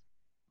with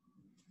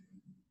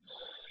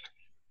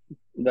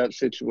that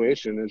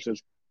situation.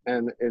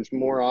 And it's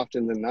more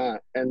often than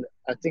not. And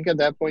I think at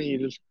that point,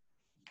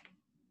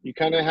 you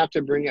kind of have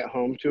to bring it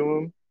home to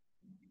them.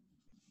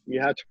 You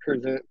have to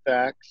present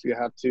facts. You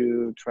have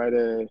to try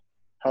to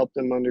help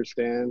them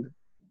understand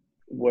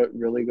what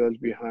really goes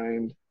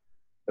behind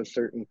a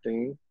certain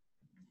thing.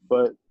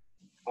 But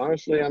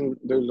honestly,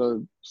 there's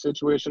a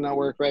situation at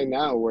work right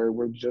now where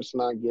we're just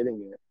not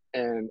getting it.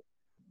 And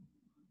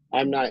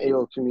I'm not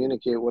able to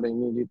communicate what I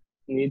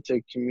need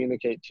to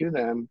communicate to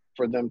them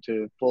for them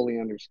to fully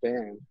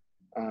understand.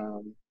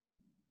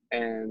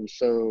 And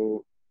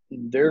so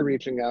they're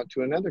reaching out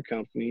to another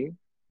company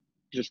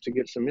just to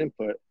get some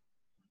input,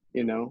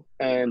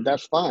 and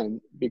that's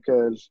fine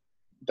because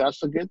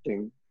that's a good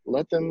thing.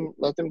 Let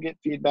them get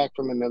feedback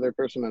from another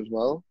person as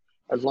well,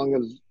 as long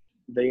as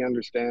they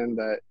understand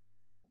that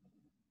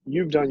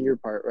you've done your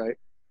part, right?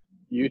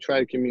 You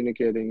tried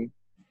communicating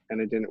and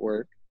it didn't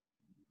work.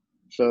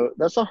 So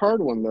that's a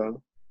hard one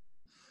though.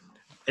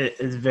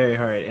 It's very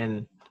hard.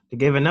 And to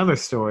give another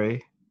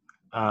story,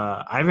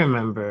 I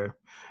remember,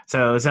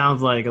 so it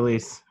sounds like at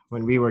least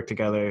when we worked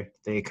together,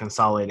 they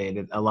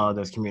consolidated a lot of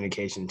those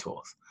communication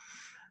tools.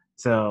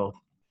 So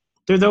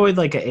there's always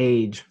like an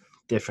age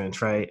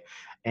difference, right?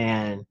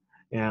 And,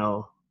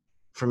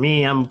 for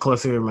me, I'm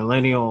closer to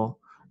millennial,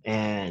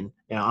 And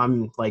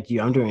I'm like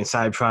you. I'm doing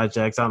side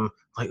projects. I'm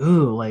like,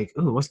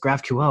 what's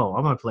GraphQL?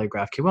 I'm gonna play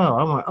GraphQL.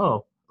 I'm like,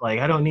 like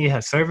I don't need to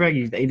have server. I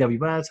use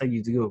AWS. I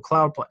use Google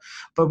Cloud.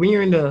 But when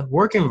you're in the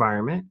work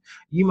environment,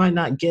 you might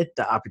not get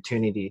the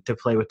opportunity to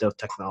play with those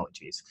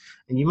technologies,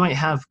 and you might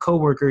have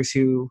coworkers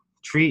who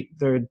treat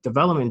their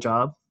development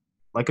job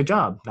like a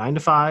job, 9 to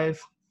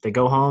 5. They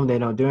go home. They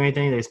don't do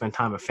anything. They spend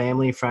time with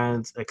family,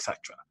 friends, etc.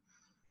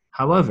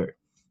 However,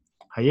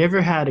 have you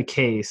ever had a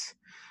case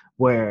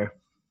where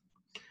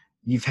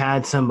you've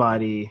had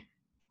somebody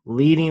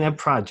leading a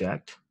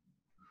project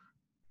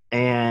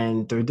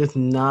and they're just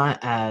not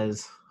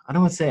as, I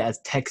don't want to say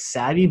as tech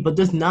savvy, but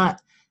just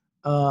not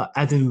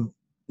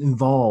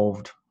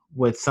involved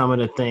with some of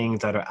the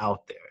things that are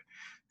out there.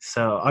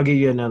 So I'll give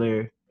you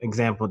another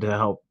example to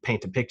help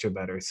paint the picture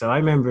better. So I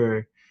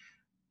remember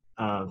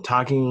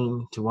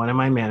talking to one of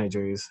my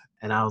managers,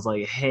 and I was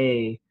like,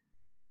 hey,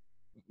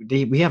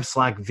 we have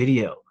Slack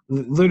video.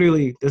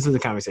 Literally, this is the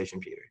conversation,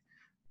 Peter.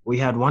 We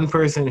had one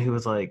person who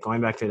was like, going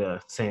back to the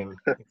same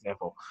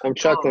example. I'm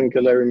chuckling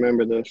because I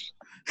remember this.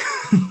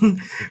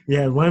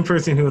 Yeah, one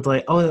person who was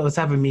like, oh, let's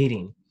have a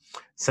meeting.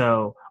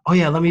 So, oh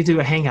yeah, let me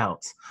do a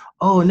Hangouts.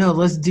 Oh no,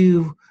 let's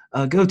do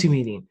a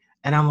GoToMeeting.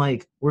 And I'm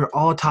like, we're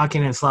all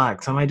talking in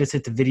Slack. Somebody just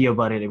hit the video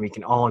button and we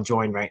can all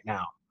join right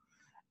now.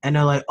 And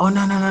they're like, oh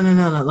no,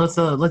 let's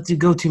do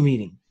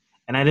GoToMeeting.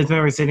 And I just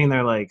remember sitting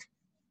there like,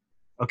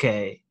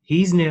 okay,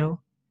 he's new,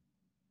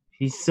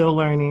 he's still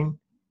learning,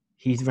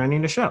 he's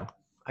running the show.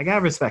 I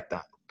gotta respect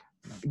that.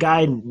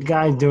 Guy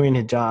doing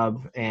his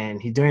job, and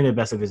he's doing the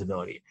best of his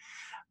ability.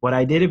 What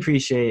I did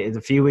appreciate is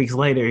a few weeks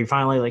later, he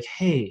finally like,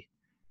 hey,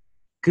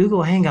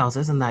 Google Hangouts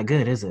isn't that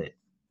good, is it?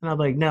 And I'm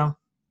like, no.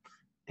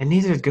 And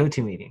neither is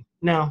GoToMeeting.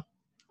 No.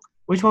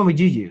 Which one would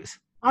you use?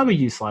 I would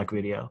use Slack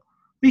Video.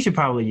 We should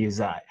probably use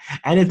that.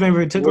 And I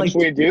remember it took Which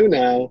we do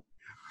now.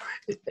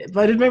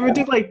 But I remember it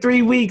took like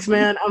 3 weeks,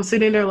 man. I'm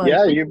sitting there like,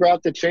 yeah, you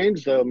brought the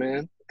change though,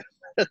 man.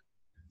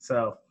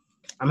 So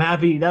I'm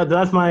happy.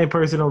 That's my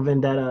personal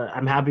vendetta.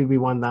 I'm happy we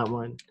won that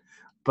one.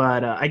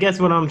 But I guess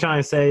what I'm trying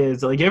to say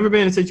is, like, you ever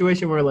been in a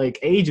situation where, like,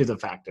 age is a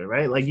factor,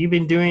 right? Like, you've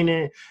been doing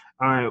it,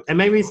 and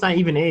maybe it's not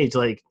even age.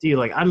 Like, dude,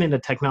 like, I'm into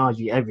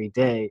technology every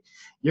day.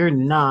 You're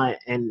not,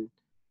 and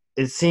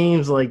it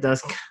seems like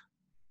that's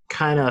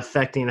kind of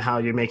affecting how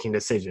you're making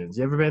decisions.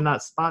 You ever been in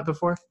that spot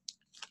before?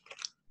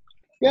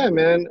 Yeah,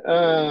 man.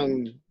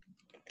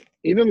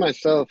 Even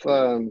myself,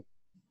 because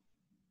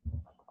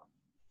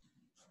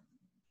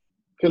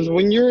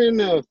when you're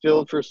in a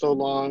field for so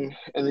long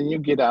and then you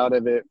get out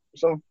of it,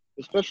 so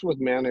especially with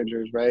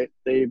managers, right?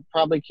 They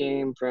probably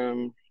came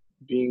from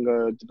being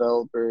a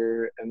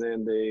developer, and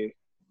then they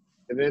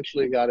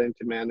eventually got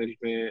into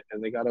management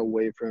and they got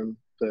away from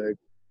the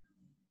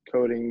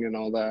coding and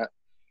all that.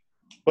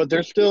 But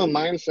there's still a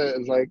mindset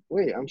is like,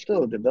 wait, I'm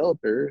still a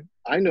developer.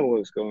 I know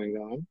what's going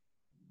on.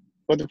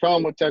 But the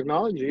problem with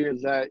technology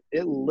is that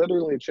it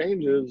literally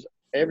changes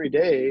every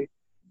day,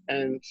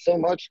 and so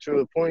much to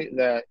the point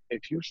that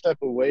if you step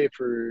away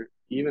for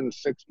even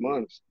 6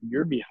 months,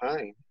 you're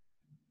behind.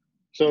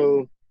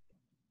 So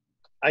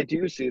I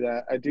do see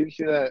that. I do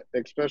see that,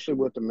 especially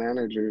with the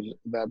managers,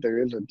 that there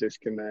is a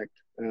disconnect.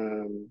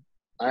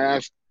 I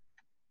asked,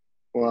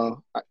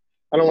 well,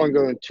 I don't want to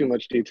go into too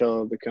much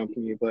detail of the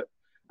company, but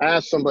I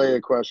asked somebody a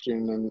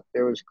question, and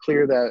it was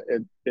clear that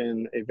it'd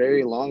been a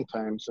very long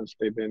time since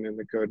they've been in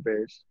the code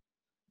base,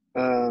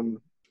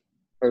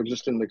 or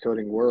just in the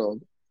coding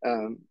world.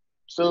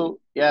 So,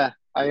 yeah,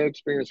 I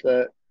experienced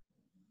that.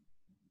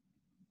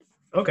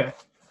 Okay.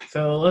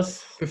 So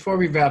before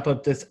we wrap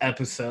up this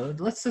episode,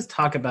 let's just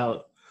talk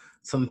about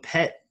some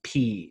pet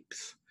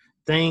peeves.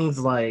 Things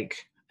like,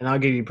 and I'll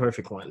give you a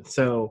perfect one.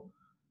 So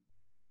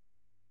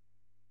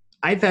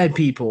I've had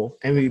people,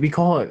 and we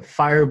call it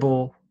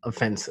fireable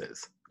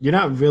offenses. You're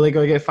not really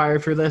going to get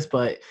fired for this,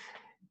 but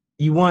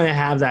you want to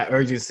have that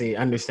urgency,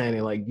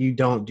 understanding, like, you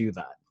don't do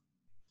that.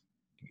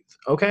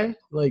 Okay?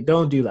 Like,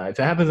 don't do that. If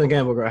it happens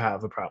again, we're going to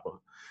have a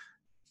problem.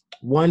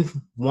 One,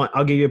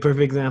 I'll give you a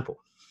perfect example.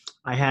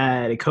 I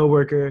had a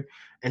coworker,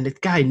 and this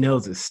guy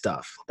knows his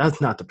stuff.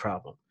 That's not the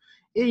problem.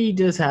 He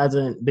just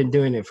hasn't been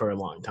doing it for a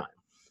long time.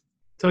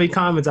 So he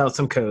comments out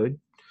some code,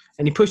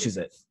 and he pushes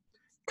it.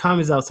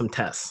 Comments out some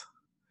tests.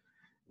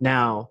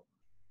 Now,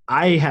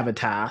 I have a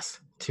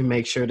task to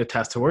make sure the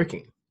tests are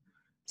working.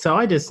 So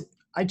I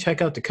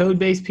check out the code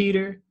base,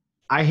 Peter.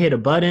 I hit a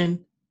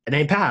button, and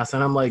they pass.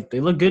 And I'm like, they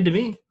look good to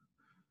me.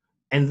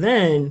 And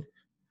then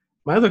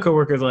my other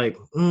coworker's like,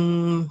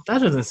 that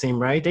doesn't seem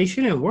right. They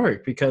shouldn't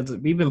work because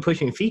we've been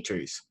pushing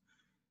features.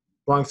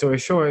 Long story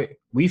short,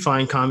 we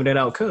find commented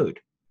out code.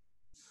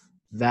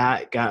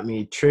 That got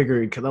me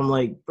triggered because I'm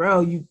like,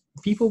 bro,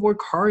 people work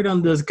hard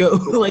on this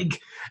code.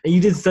 Like, and you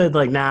just said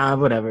like, nah,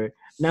 whatever.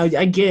 Now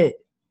I get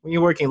when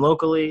you're working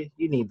locally,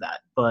 you need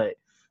that, but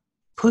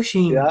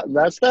pushing. Yeah,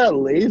 that's not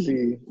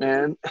lazy,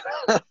 man.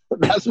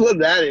 That's what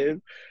that is.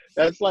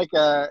 That's like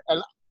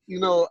and you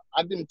know,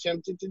 I've been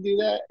tempted to do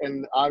that,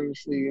 and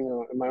obviously, you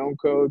know, in my own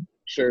code,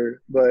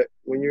 sure. But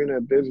when you're in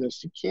a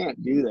business, you can't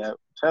do that.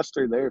 Tests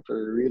are there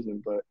for a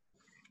reason, but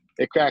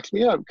it cracks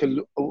me up because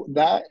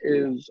that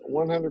is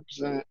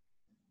 100%.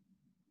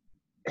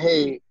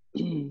 Hey,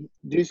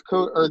 these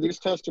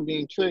tests are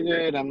being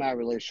triggered. I'm not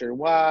really sure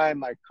why.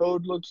 My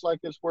code looks like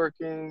it's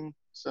working.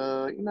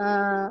 So,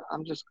 I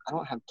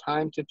don't have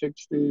time to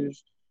fix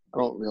these. I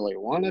don't really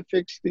want to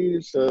fix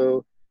these.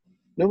 So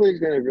nobody's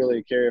going to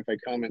really care if I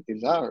comment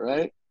these out,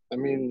 right? I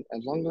mean,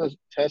 as long as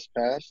tests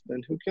pass,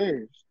 then who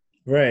cares?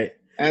 Right.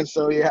 And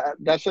so, yeah,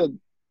 that's a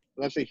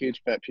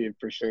huge pet peeve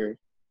for sure.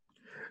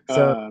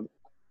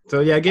 So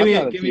yeah, give I've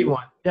got a me few.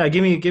 one. Yeah,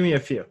 give me a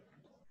few.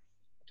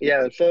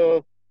 Yeah,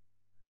 so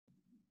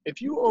if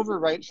you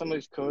overwrite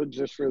somebody's code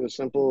just for the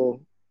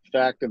simple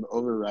fact of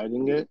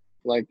overwriting it,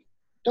 like,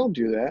 don't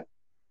do that.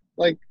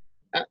 Like,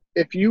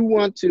 if you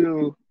want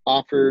to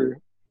offer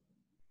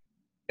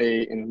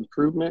an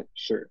improvement,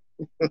 sure,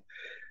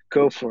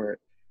 go for it.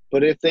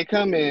 But if they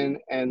come in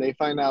and they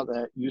find out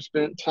that you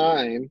spent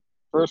time,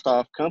 first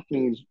off,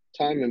 companies'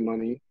 time and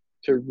money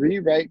to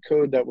rewrite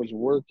code that was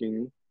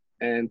working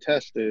and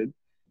tested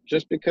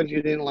just because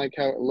you didn't like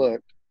how it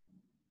looked,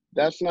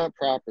 that's not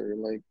proper.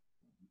 Like,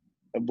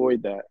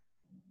 avoid that.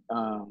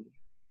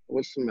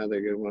 What's some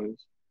other good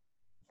ones?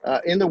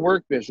 In the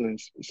work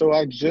business. So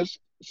I just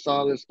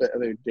saw this the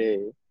other day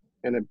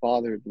and it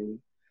bothered me.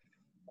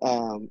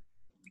 Um,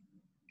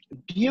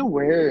 be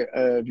aware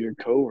of your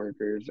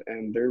coworkers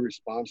and their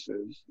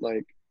responses.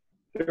 Like,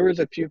 there was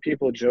a few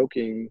people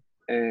joking,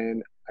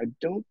 and I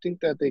don't think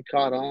that they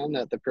caught on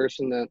that the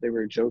person that they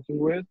were joking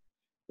with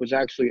was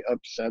actually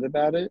upset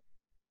about it.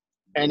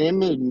 And it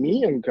made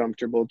me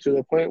uncomfortable to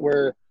the point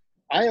where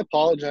I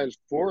apologized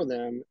for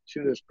them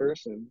to this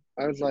person.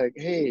 I was like,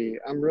 hey,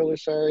 I'm really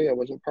sorry. I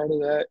wasn't part of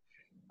that.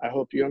 I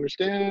hope you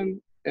understand.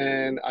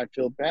 And I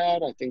feel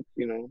bad. I think,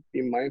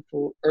 be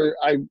mindful.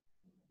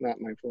 Not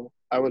mindful.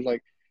 I was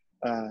like,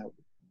 I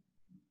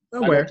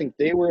don't think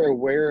they were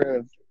aware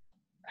of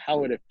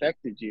how it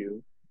affected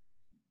you.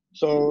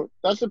 So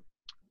that's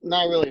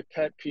not really a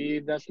pet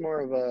peeve. That's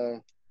more of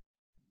a,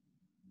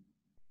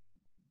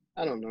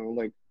 I don't know,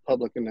 like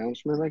public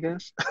announcement, I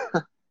guess.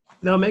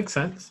 No, it makes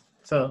sense.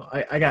 So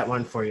I got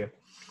one for you.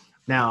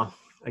 Now,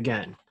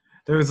 again,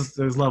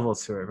 there's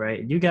levels to it,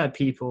 right? You got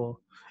people,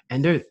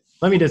 and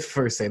let me just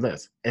first say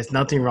this. It's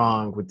nothing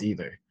wrong with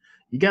either.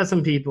 You got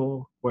some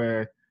people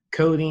where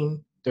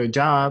coding, their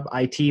job,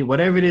 IT,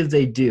 whatever it is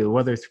they do,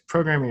 whether it's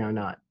programming or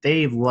not,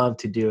 they love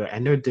to do it,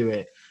 and they'll do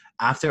it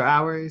after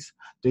hours.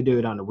 They do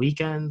it on the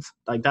weekends.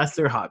 Like, that's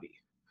their hobby.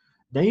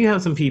 Then you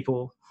have some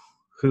people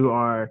who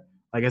are,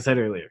 like I said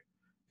earlier,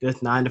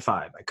 just 9 to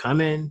 5. I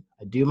come in,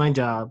 I do my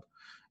job,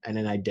 and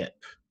then I dip.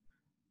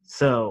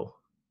 So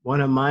one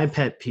of my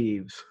pet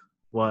peeves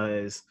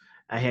was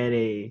I had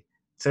a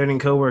certain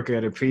coworker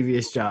at a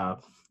previous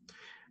job,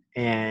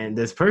 and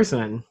this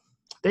person,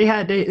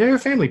 they're a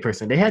family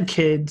person. They had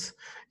kids,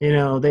 but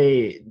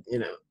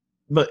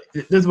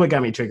this is what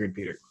got me triggered,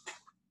 Peter,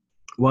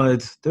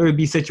 was there would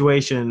be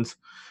situations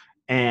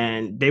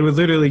and they would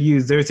literally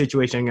use their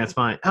situation against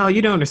mine. Oh,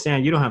 you don't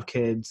understand. You don't have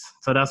kids.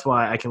 So that's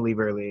why I can leave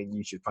early and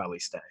you should probably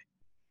stay.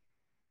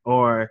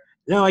 Or,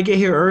 no, I get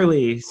here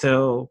early.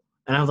 And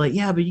I was like,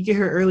 yeah, but you get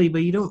here early,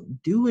 but you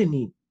don't do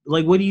any.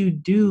 Like, what do you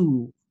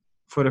do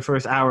for the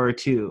first hour or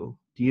two?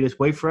 Do you just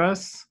wait for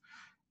us?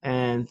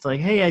 And it's like,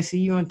 hey, I see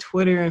you on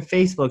Twitter and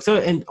Facebook. So,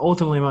 and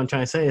ultimately what I'm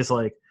trying to say is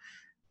like,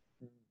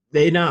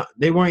 they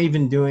weren't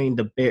even doing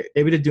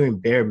they were just doing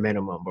bare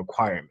minimum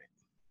requirement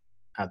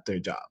at their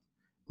job.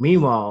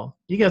 Meanwhile,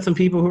 you got some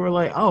people who are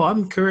like, oh,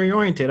 I'm career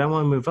oriented. I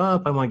want to move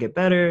up. I want to get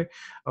better,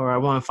 or I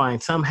want to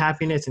find some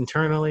happiness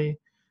internally.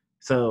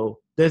 So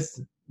this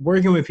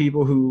working with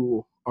people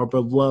who are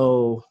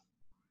below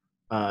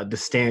the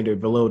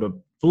standard, below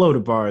the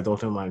bar, is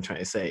ultimately what I'm trying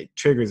to say,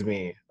 triggers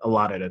me a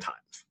lot of the times.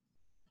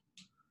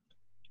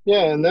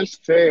 Yeah, and that's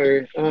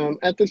fair.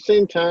 At the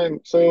same time,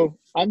 so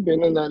I've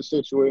been in that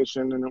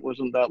situation, and it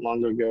wasn't that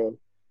long ago.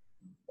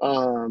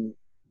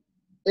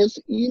 It's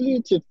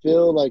easy to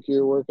feel like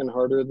you're working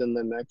harder than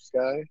the next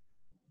guy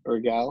or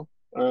gal.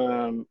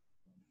 And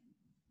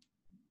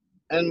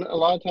a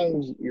lot of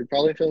times you're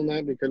probably feeling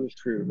that because it's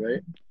true,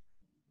 right?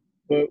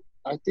 But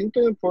I think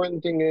the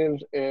important thing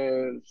is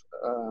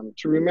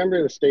to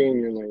remember to stay in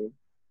your lane,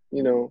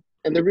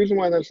 And the reason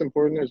why that's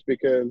important is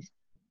because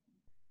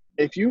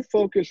if you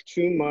focus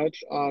too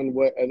much on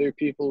what other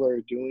people are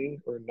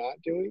doing or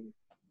not doing,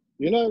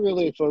 you're not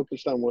really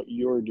focused on what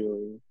you're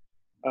doing.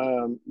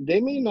 They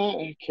may not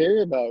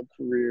care about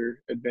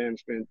career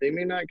advancement. They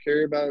may not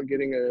care about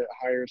getting a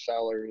higher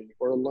salary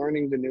or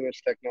learning the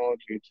newest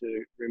technology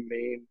to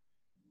remain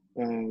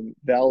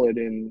valid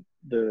in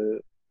the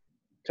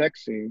tech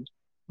scene.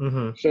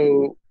 Mm-hmm.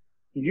 So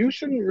you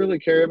shouldn't really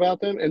care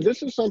about them. And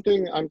this is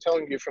something I'm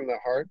telling you from the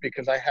heart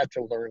because I had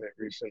to learn it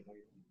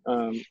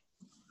recently.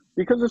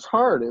 Because it's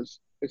hard.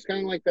 It's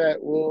kind of like that.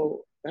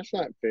 Well, that's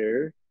not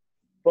fair.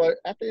 But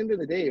at the end of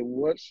the day,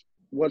 what's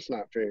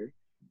not fair?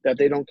 That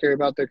they don't care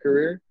about their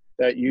career,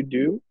 that you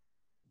do.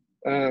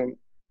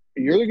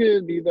 You're going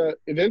to be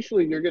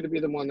eventually you're going to be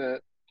the one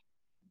that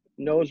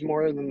knows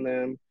more than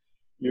them.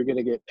 You're going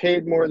to get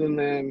paid more than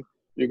them.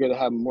 You're going to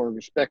have more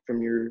respect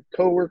from your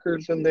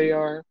coworkers than they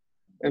are.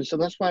 And so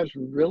that's why it's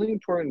really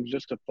important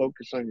just to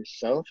focus on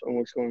yourself and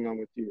what's going on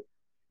with you.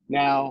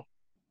 Now,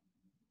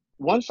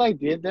 once I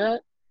did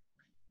that,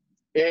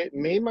 it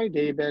made my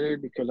day better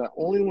because I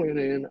only went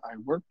in, I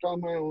worked on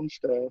my own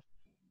stuff.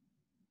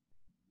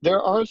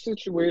 There are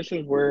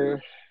situations where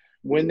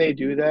when they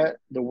do that,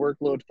 the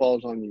workload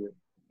falls on you.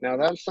 Now,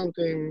 that's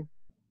something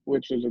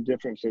which is a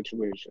different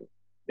situation.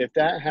 If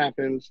that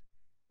happens,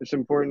 it's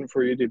important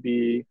for you to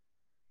be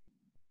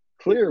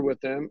clear with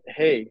them.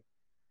 Hey,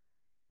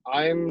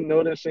 I'm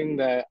noticing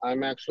that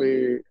I'm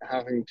actually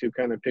having to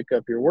kind of pick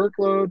up your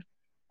workload.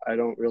 I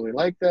don't really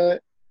like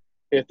that.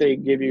 If they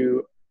give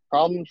you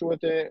problems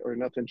with it or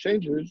nothing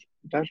changes,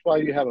 that's why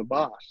you have a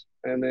boss.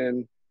 And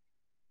then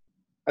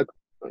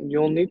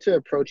you'll need to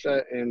approach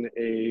that in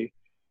a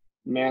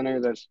manner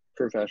that's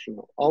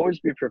professional. Always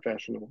be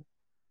professional.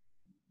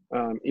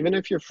 Even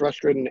if you're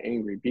frustrated and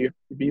angry,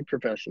 be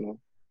professional.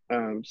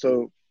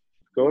 So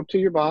go up to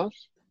your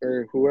boss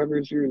or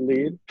whoever's your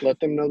lead, let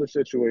them know the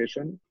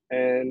situation.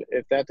 And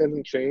if that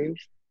doesn't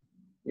change,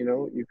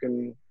 you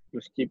can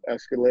just keep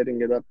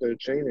escalating it up the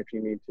chain if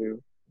you need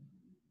to.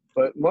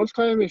 But most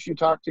time, if you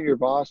talk to your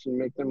boss and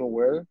make them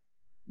aware,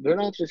 they're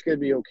not just going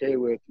to be okay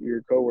with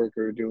your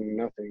coworker doing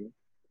nothing.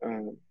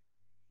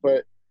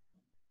 But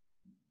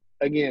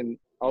again,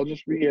 I'll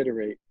just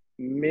reiterate,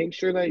 make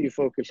sure that you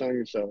focus on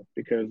yourself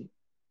because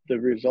the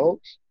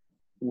results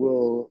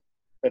will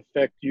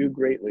affect you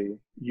greatly.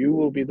 You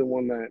will be the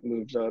one that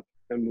moves up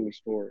and moves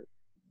forward.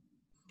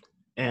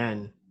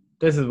 And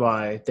this is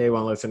why, day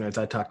one listeners,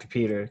 I talked to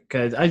Peter,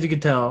 because as you can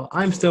tell,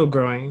 I'm still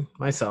growing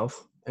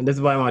myself. And this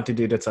is why I want to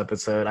do this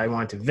episode. I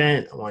want to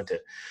vent. I want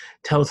to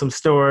tell some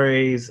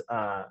stories.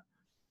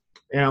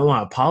 And I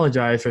want to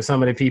apologize for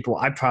some of the people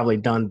I've probably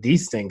done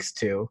these things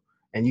to.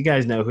 And you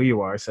guys know who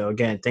you are. So,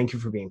 again, thank you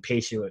for being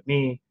patient with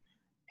me.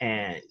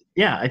 And,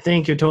 yeah, I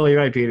think you're totally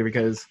right, Peter,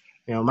 because,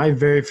 my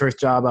very first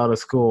job out of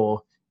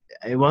school,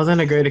 it wasn't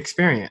a great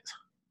experience.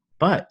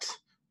 But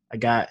I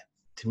got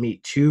to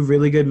meet two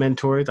really good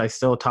mentors I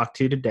still talk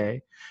to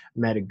today.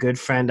 Met a good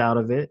friend out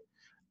of it.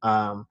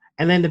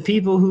 And then the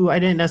people who I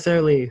didn't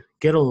necessarily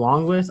get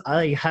along with,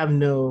 I have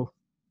no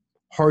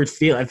hard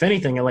feel. If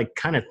anything, I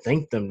kind of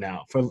thank them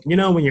now for,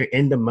 when you're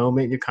in the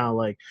moment, you're kind of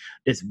like,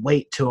 just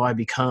wait till I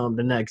become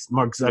the next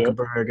Mark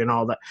Zuckerberg and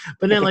all that.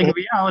 But then in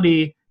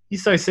reality, you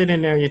start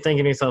sitting there and you're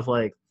thinking to yourself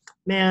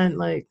man,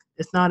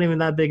 it's not even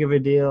that big of a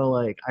deal.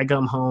 I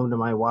come home to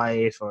my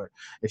wife, or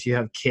if you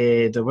have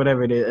kids or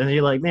whatever it is, and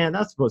you're like, man,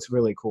 that's what's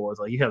really cool. Is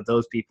you have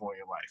those people in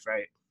your life,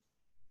 right?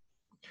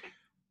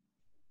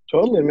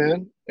 Totally,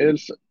 man.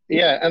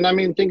 And I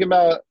mean,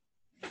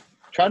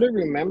 try to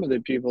remember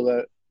the people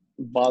that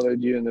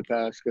bothered you in the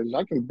past, because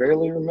I can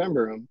barely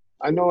remember them.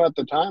 I know at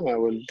the time I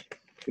was,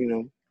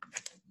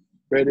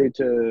 ready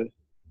to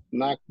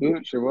knock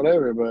boots or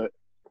whatever, but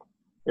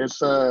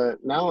it's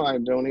now I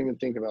don't even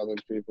think about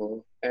those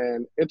people.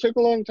 And it took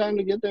a long time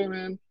to get there,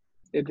 man.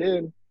 It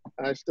did.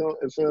 It's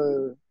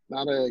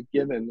not a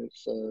given.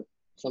 It's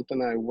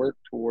something I work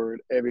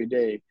toward every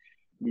day,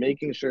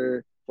 making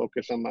sure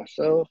focus on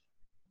myself.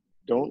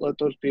 Don't let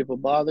those people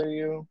bother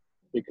you,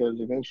 because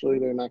eventually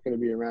they're not going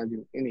to be around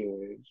you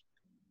anyways.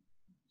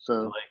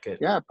 So,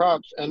 yeah,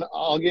 props. And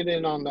I'll get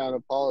in on that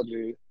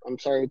apology. I'm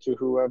sorry to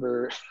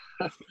whoever,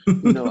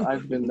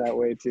 I've been that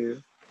way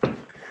too.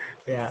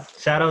 Yeah.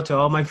 Shout out to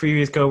all my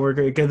previous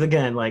coworkers. Because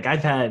again,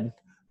 I've had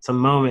some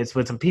moments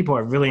with some people I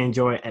really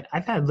enjoy. And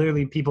I've had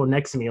literally people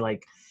next to me,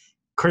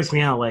 curse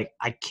me out.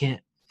 I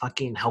can't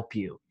fucking help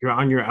you. You're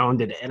on your own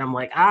today. And I'm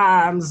like,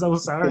 I'm so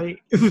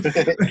sorry.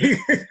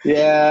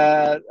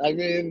 Yeah. I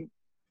mean,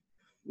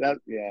 that's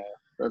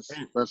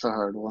a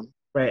hard one.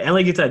 Right. And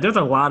like you said, there's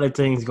a lot of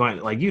things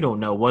going, you don't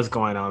know what's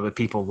going on with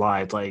people's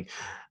lives.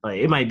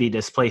 It might be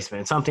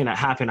displacement, something that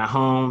happened at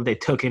home. They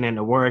took it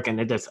into work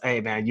and it just, hey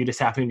man, you just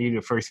happen to be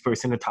the first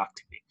person to talk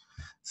to me.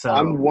 So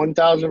I'm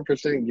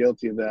 1000%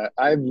 guilty of that.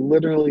 I've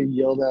literally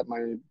yelled at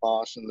my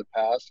boss in the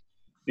past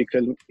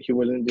because he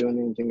wasn't doing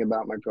anything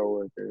about my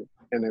coworker.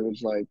 And it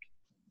was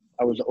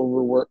I was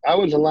overworked. I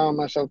was allowing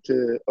myself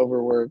to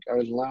overwork. I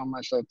was allowing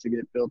myself to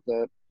get built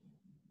up.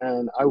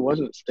 And I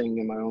wasn't staying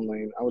in my own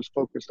lane. I was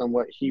focused on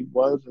what he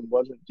was and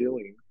wasn't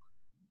doing.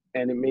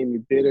 And it made me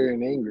bitter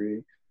and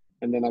angry.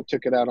 And then I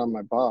took it out on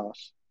my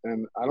boss.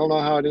 And I don't know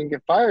how I didn't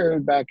get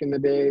fired back in the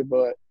day,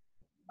 but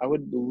I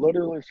would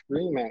literally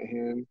scream at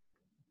him.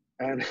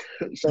 And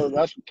so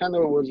that's kind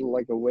of was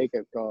like a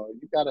wake-up call.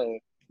 You got to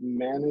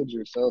manage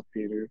yourself,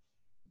 Peter.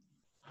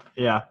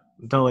 Yeah,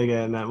 totally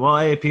get it, man. Well,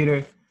 hey,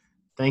 Peter,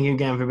 thank you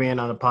again for being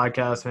on the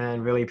podcast,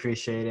 man. Really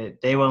appreciate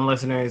it. Day one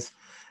listeners,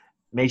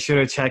 make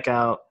sure to check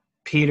out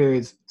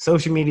Peter's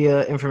social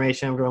media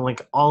information. I'm going to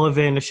link all of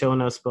it in the show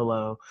notes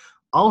below.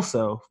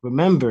 Also,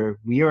 remember,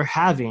 we are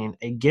having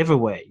a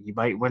giveaway. You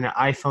might win an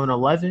iPhone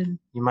 11.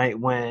 You might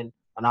win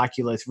an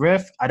Oculus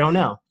Rift. I don't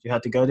know. You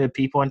have to go to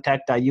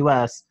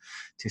peopleintech.us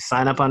to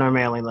sign up on our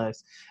mailing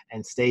list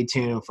and stay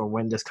tuned for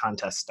when this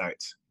contest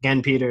starts.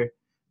 Again, Peter,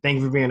 thank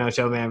you for being on the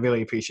show, man.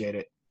 Really appreciate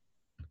it.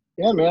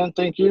 Yeah, man.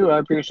 Thank you. I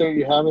appreciate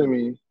you having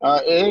me.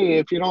 Hey,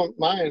 if you don't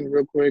mind,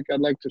 real quick, I'd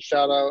like to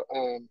shout out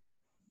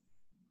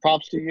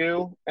props to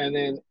you. And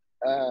then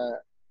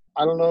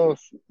I don't know if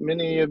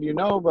many of you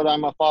know, but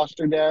I'm a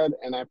foster dad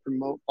and I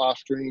promote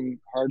fostering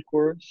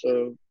hardcore.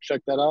 So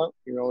check that out.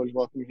 You're always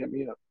welcome to hit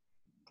me up.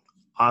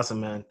 Awesome,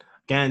 man.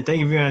 Again, thank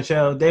you for being on the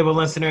show. Dable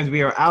listeners,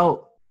 we are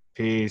out.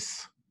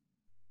 Peace.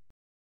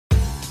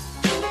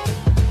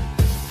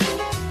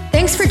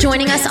 Thanks for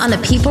joining us on the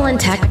People in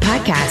Tech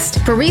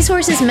podcast. For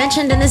resources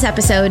mentioned in this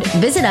episode,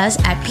 visit us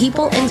at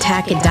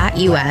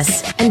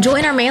peopleintech.us and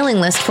join our mailing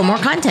list for more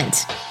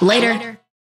content. Later.